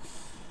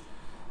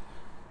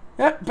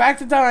 Yep, back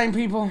to dying,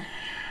 people.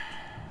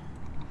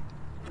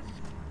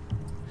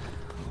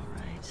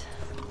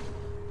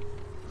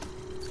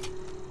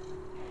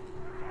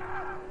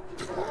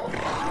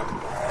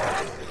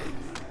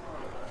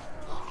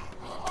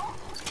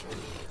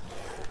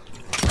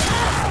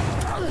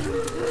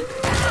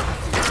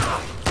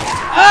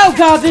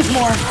 god, there's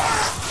more.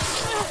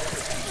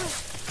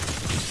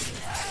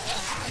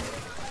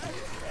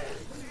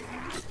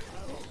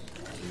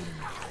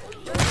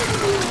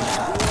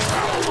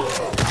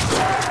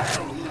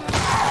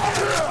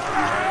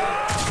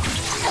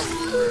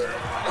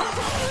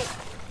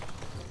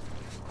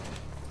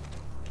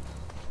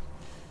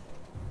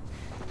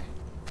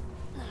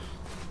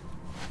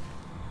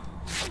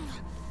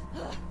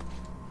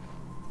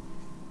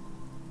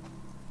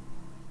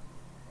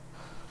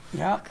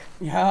 Yep.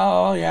 Yeah,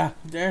 oh yeah,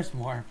 there's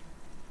more.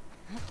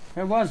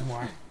 There was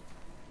more.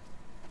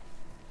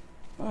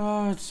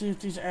 Oh, let's see if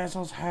these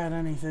assholes had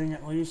anything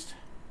at least.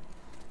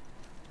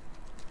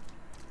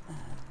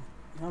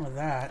 None of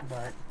that,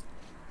 but...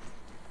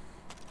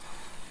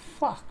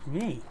 Fuck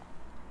me.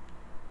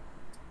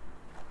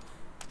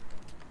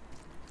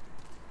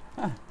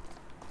 Huh.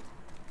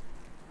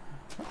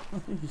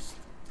 At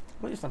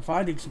least I'm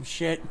finding some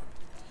shit.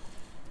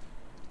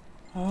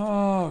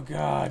 Oh,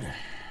 God.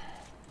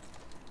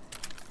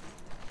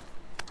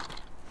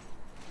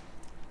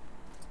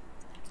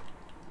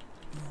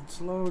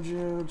 Let's load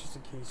you, just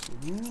in case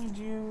we need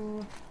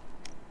you.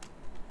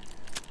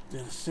 Do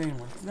the same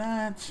with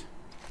that.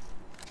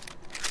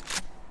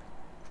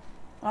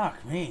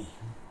 Fuck me.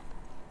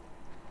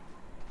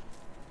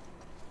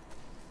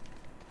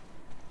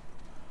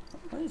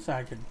 At least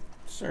I could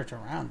search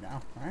around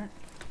now, right?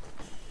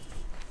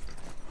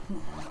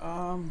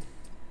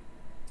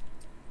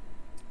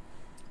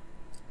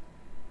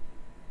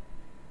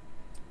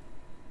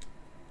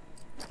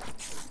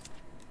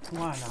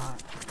 Why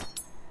not?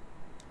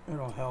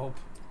 It'll help.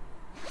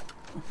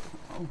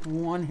 A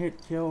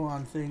one-hit kill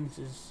on things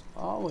is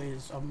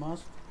always a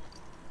must.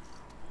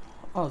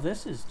 Oh,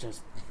 this is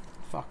just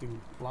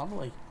fucking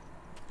lovely.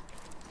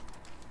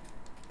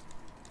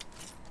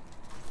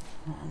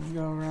 Let me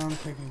go around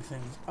picking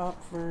things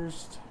up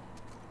first.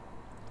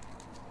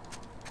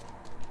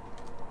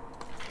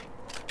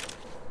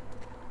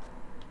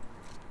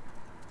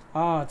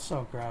 Oh, it's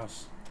so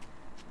gross.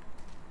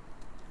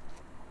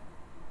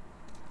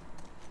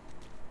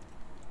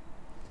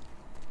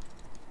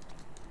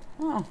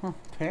 Oh, well,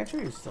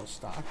 pantry is still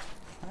stocked.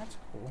 That's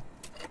cool.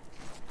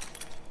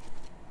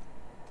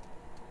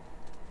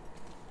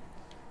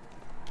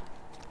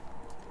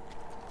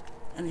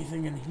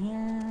 Anything in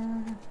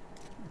here?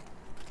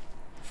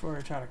 Before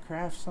I try to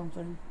craft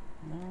something?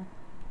 No?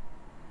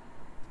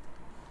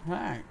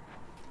 Alright.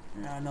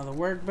 Got another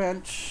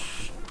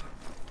workbench.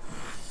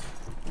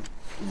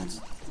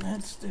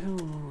 Let's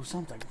do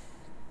something.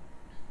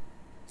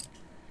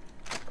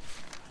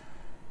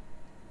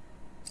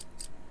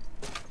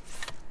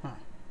 Huh.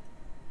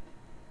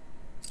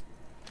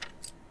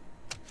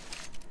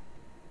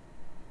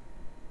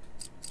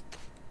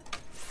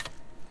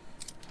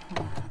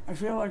 I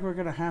feel like we're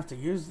gonna have to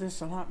use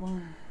this a lot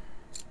more.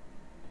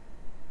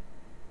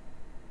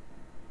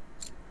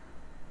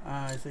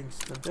 I think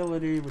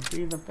stability would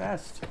be the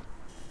best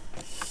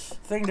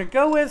thing to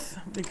go with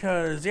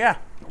because, yeah,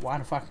 why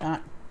the fuck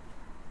not?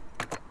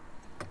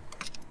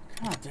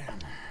 God damn.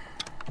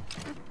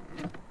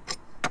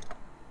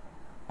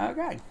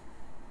 Okay.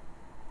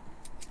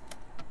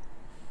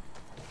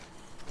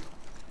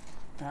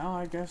 Now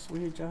I guess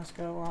we just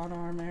go on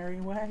our merry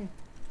way.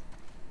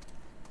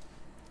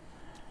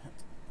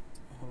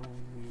 Oh,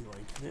 we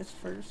like this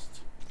first.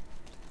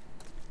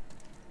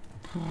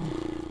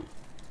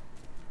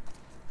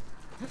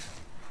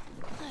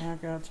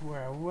 Back out to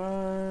where I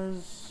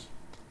was.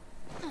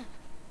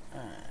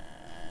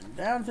 And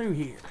down through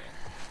here.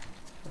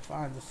 To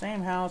find the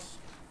same house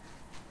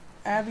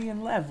Abby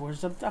and Lev were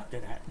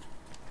abducted at.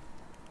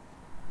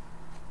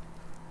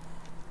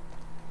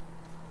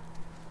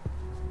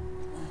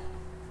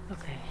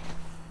 Okay.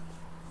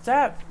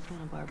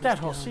 That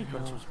whole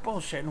sequence was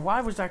bullshit. And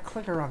why was that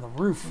clicker on the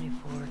roof?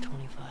 24,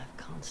 25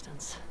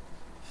 constants.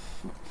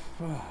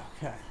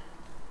 Okay.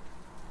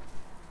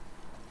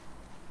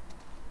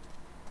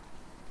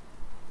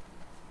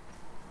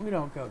 We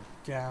don't go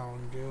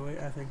down, do we?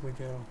 I think we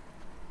do.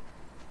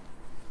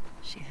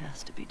 She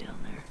has to be down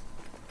there.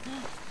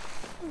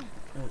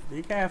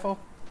 Be careful.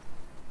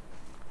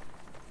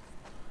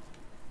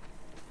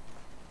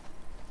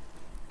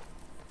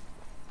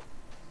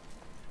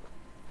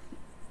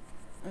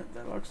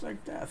 That looks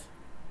like death.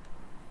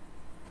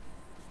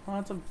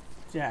 Lots of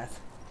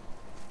death.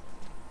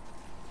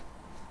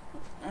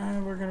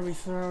 And we're gonna be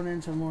thrown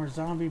into more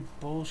zombie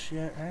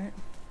bullshit, right?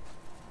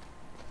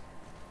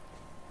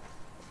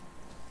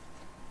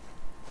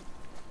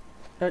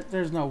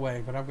 There's no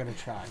way, but I'm gonna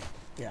try.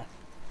 Yeah.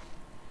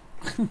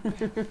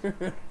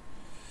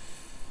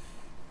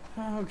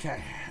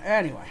 Okay.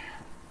 Anyway,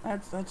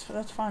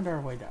 let's find our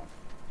way down.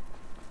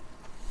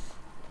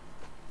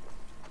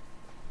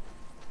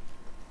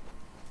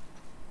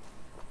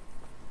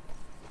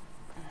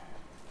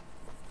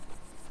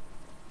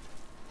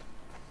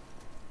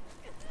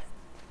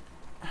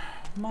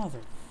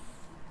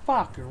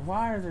 Motherfucker,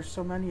 why are there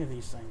so many of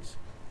these things?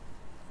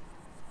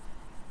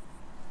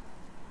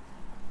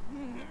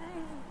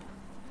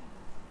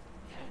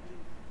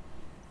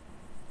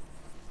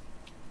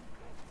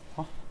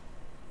 Huh?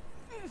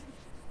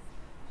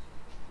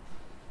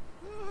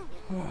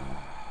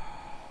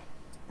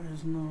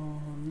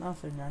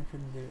 nothing I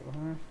can do,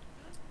 huh?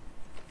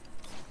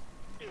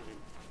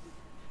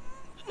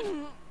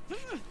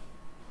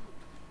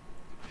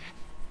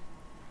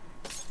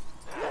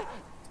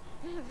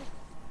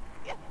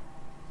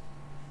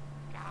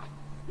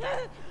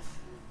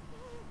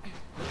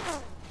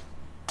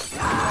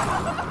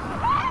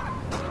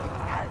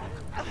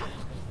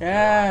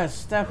 Yeah,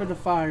 step in the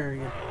fire,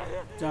 you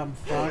dumb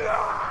fuck.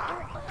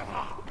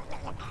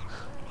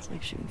 It's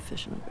like shooting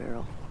fish in a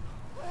barrel.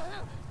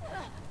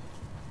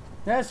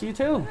 Yes, you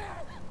too.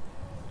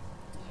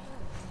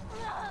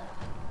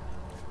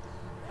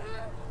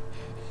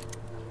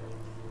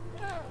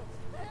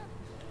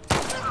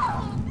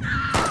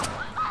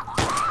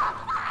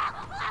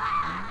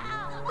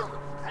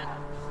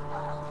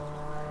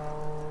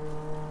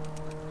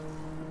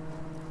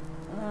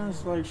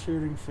 It's like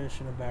shooting fish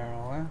in a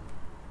barrel, huh?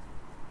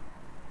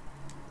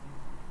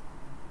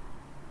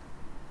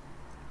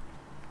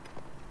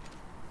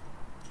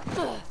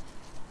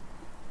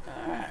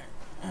 Alright,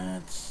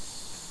 let's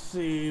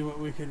see what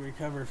we can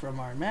recover from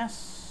our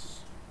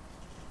mess.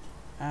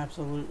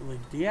 Absolutely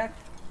dick.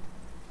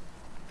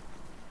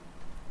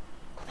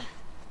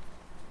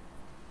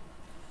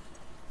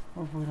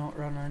 Hope we don't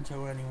run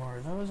into any more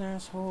of those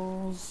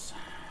assholes.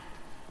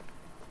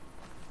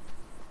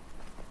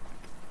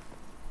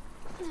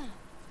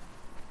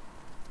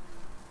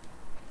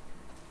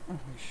 Oh,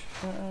 we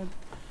should.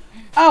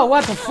 Oh,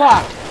 what the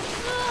fuck?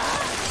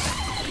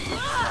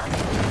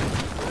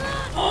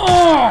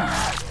 Oh!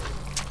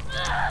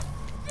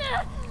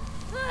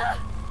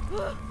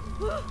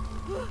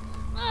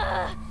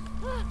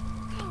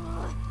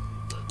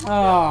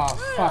 Oh,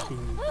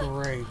 fucking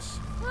great.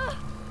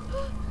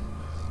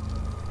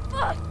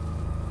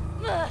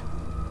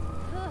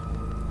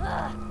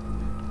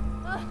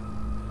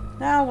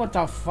 Now what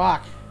the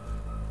fuck?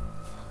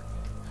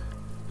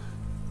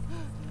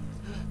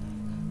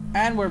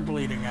 And we're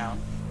bleeding out.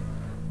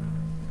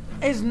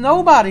 Is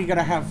nobody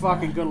gonna have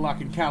fucking good luck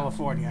in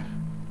California?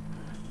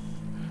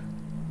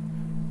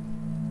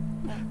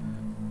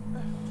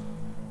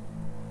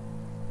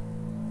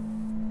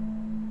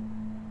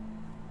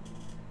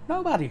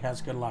 Nobody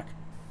has good luck.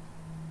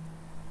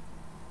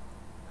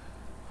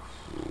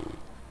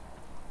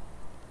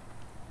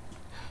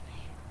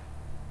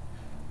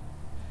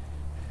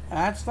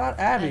 That's not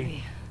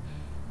Abby.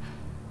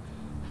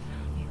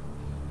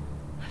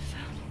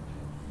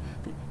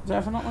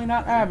 Definitely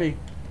not Abby.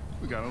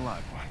 We got a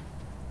live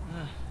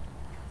one.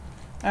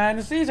 And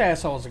it's these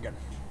assholes again.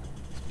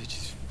 This bitch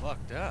is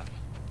fucked up.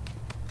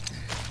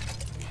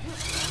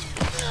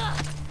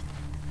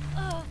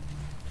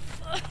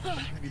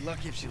 I'd be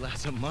lucky if she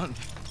lasts a month.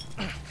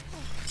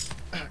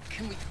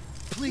 Can we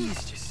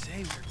please just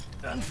say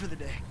we're done for the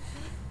day?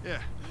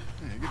 Yeah.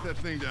 Yeah, get that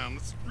thing down.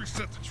 Let's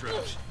reset the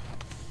trash.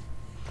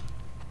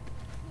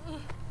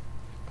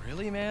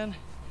 Really, man?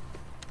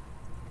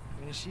 I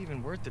mean, is she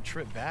even worth the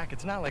trip back?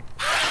 It's not like...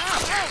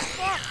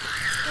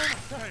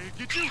 Hey,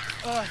 get you?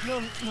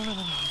 No.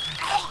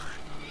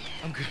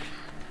 I'm good.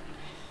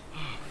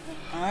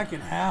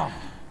 Fucking hell.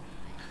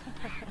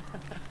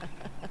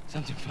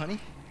 Something funny?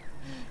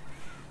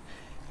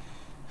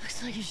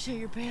 Looks like you shit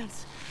your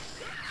pants.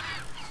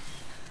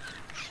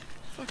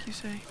 Fuck you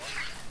say?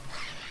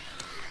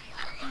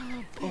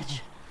 Oh,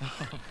 bitch.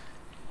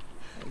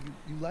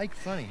 You like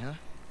funny, huh?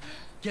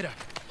 Get up.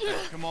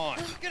 Come on.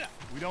 Get up.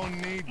 We don't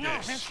need No,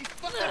 man, this. she's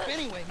fucked up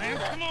anyway, man.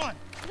 Come on.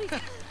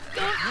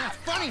 Yeah, it's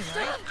funny,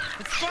 right?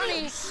 It's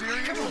funny.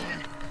 Serious?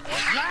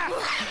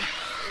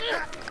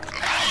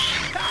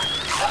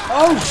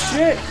 Oh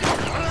shit!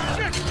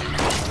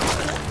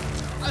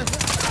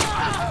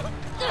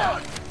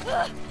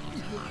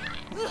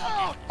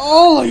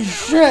 Holy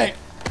shit!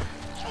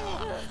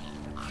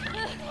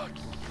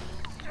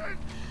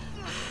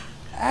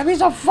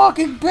 Abby's a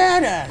fucking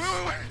badass!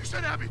 Wait. You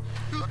said Abby.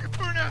 You're looking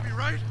for an Abby,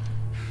 right?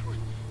 We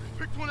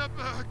picked one up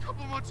a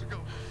couple months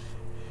ago.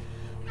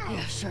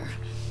 Yeah, sure.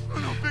 Oh,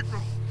 no, big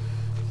girl.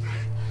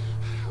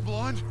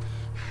 Blonde.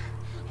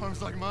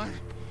 Arms like mine.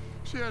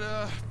 She had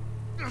a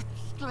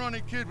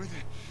scrawny kid with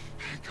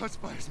cuts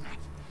by his mouth.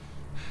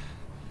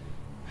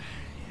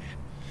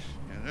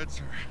 Yeah, that's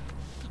her.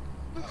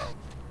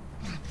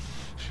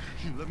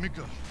 You let me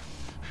go.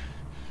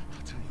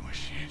 I'll tell you where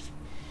she is.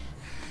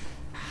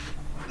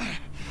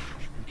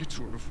 Get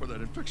to her before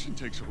that infection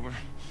takes over.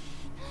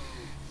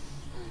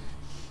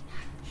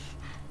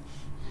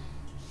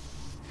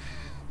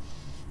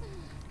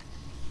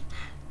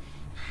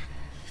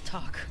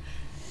 Talk.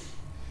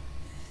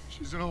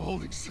 She's in a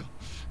holding cell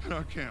in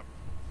our camp.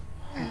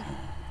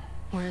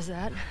 Where's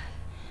that?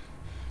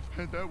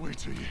 Head that way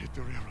till you hit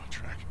the railroad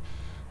track.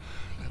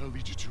 That'll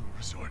lead you to a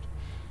resort.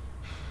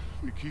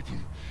 We keep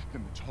them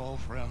in the tall,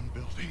 round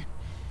building.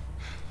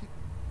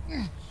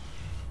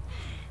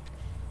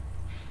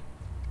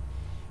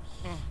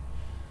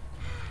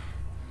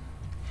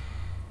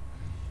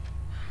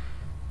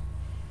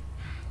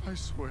 I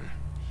swear.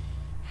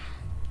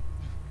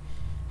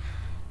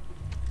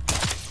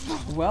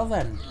 Well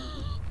then.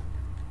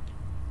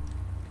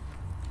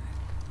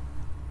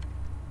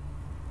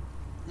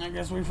 I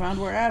guess we found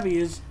where Abby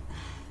is.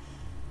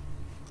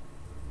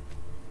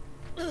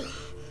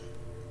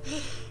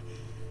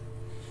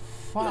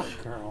 fuck,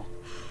 girl?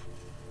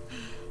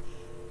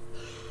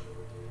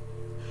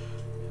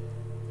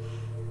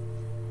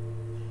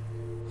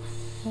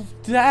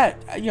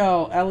 That,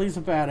 yo, Ellie's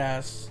a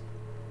badass.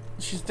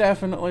 She's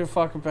definitely a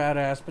fucking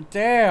badass, but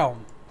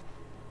damn.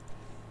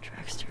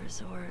 Tracks to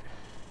resort.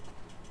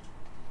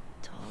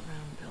 Tall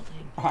round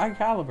building. High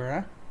caliber,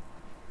 huh?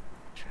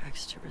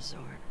 Tracks to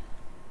resort.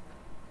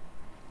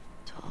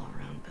 Tall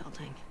round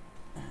building.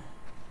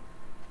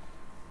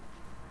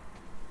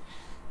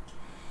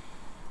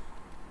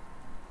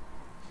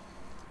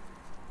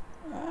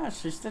 Ah,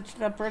 she stitched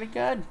it up pretty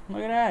good.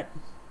 Look at that.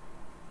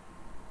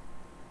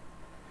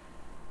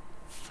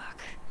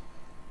 Fuck.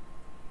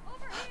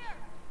 Over here!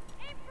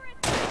 Aim for it!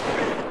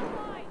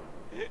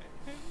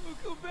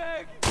 Go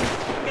back!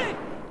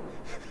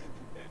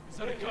 Is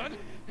that a gun?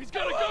 He's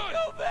got a gun!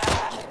 Go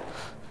back!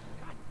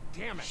 God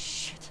damn it.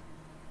 Shit.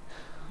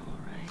 All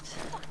right.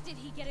 Fuck did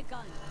he get a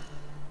gun?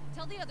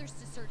 Tell the others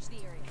to search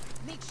the area.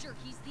 Make sure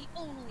he's the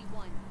only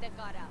one that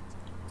got out.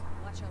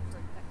 Watch out for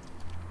infected.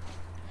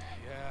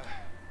 Yeah.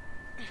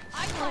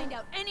 I'd find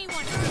out anyone.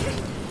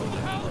 Who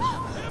the hell?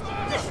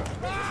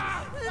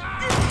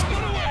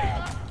 Get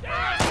away!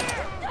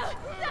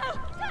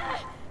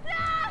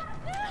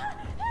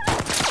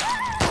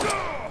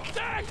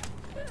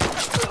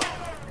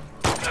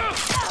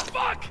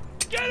 Fuck!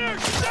 Get her!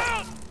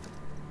 Down!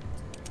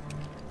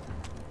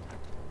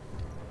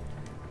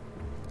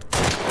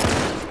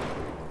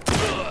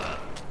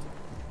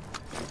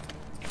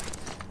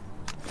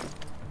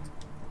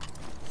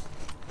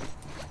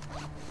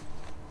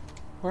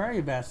 Where are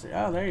you, bastard?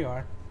 Oh, there you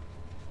are.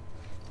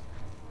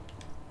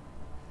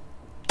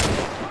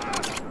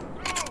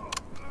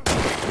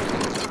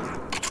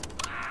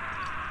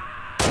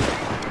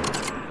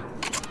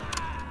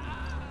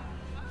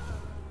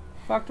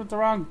 Fucked with the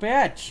wrong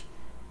bitch.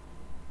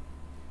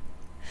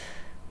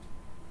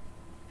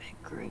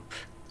 Big group.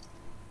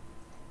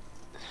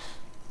 I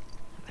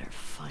better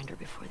find her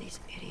before these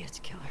idiots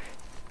kill her.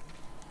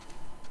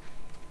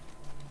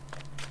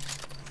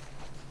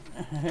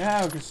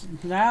 Yeah, because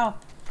now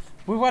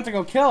we want to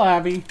go kill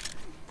Abby.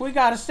 We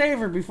gotta save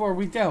her before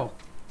we do.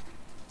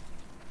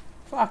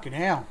 Fucking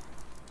hell.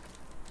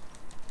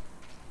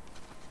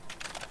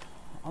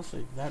 I'll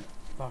save that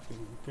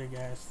fucking big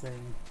ass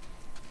thing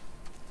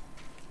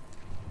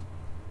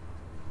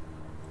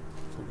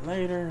for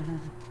later.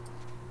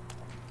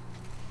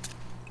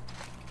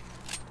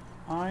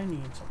 I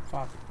need some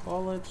fucking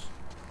bullets.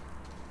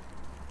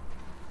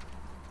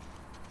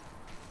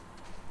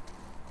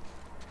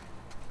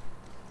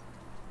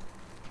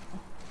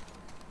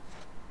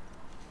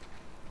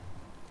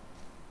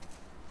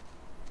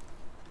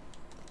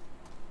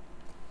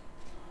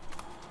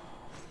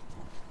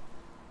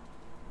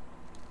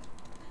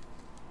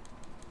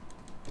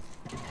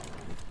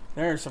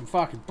 There's some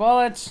fucking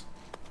bullets.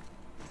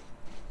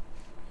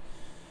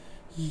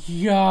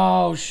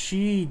 Yo,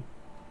 she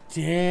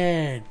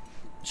did.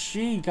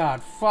 She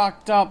got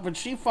fucked up, but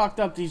she fucked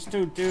up these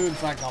two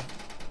dudes like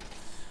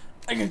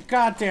a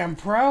goddamn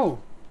pro.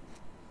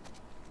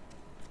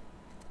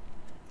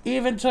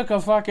 Even took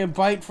a fucking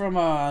bite from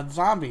a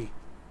zombie.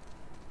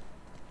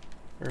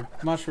 Or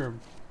mushroom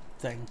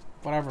thing.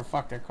 Whatever the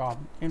fuck they're called.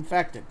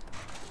 Infected.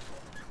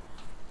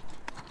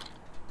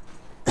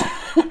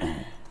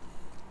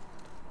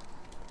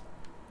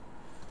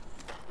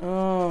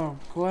 Oh,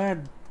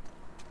 glad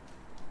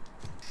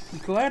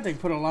they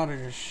put a lot of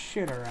this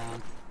shit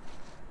around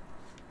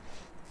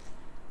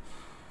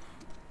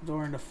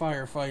during the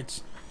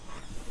firefights.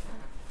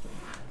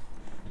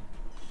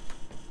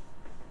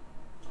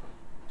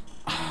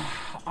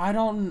 I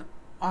don't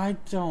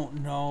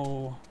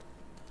know.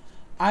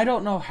 I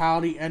don't know how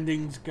the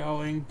ending's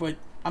going, but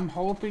I'm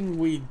hoping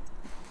we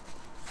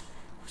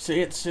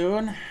see it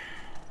soon.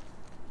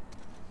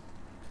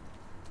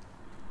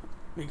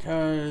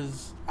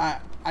 Because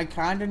I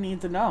kind of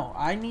need to know.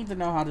 I need to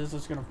know how this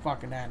is gonna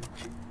fucking end.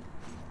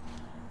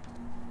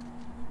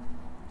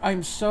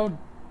 I'm so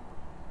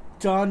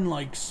done,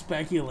 like,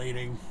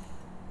 speculating.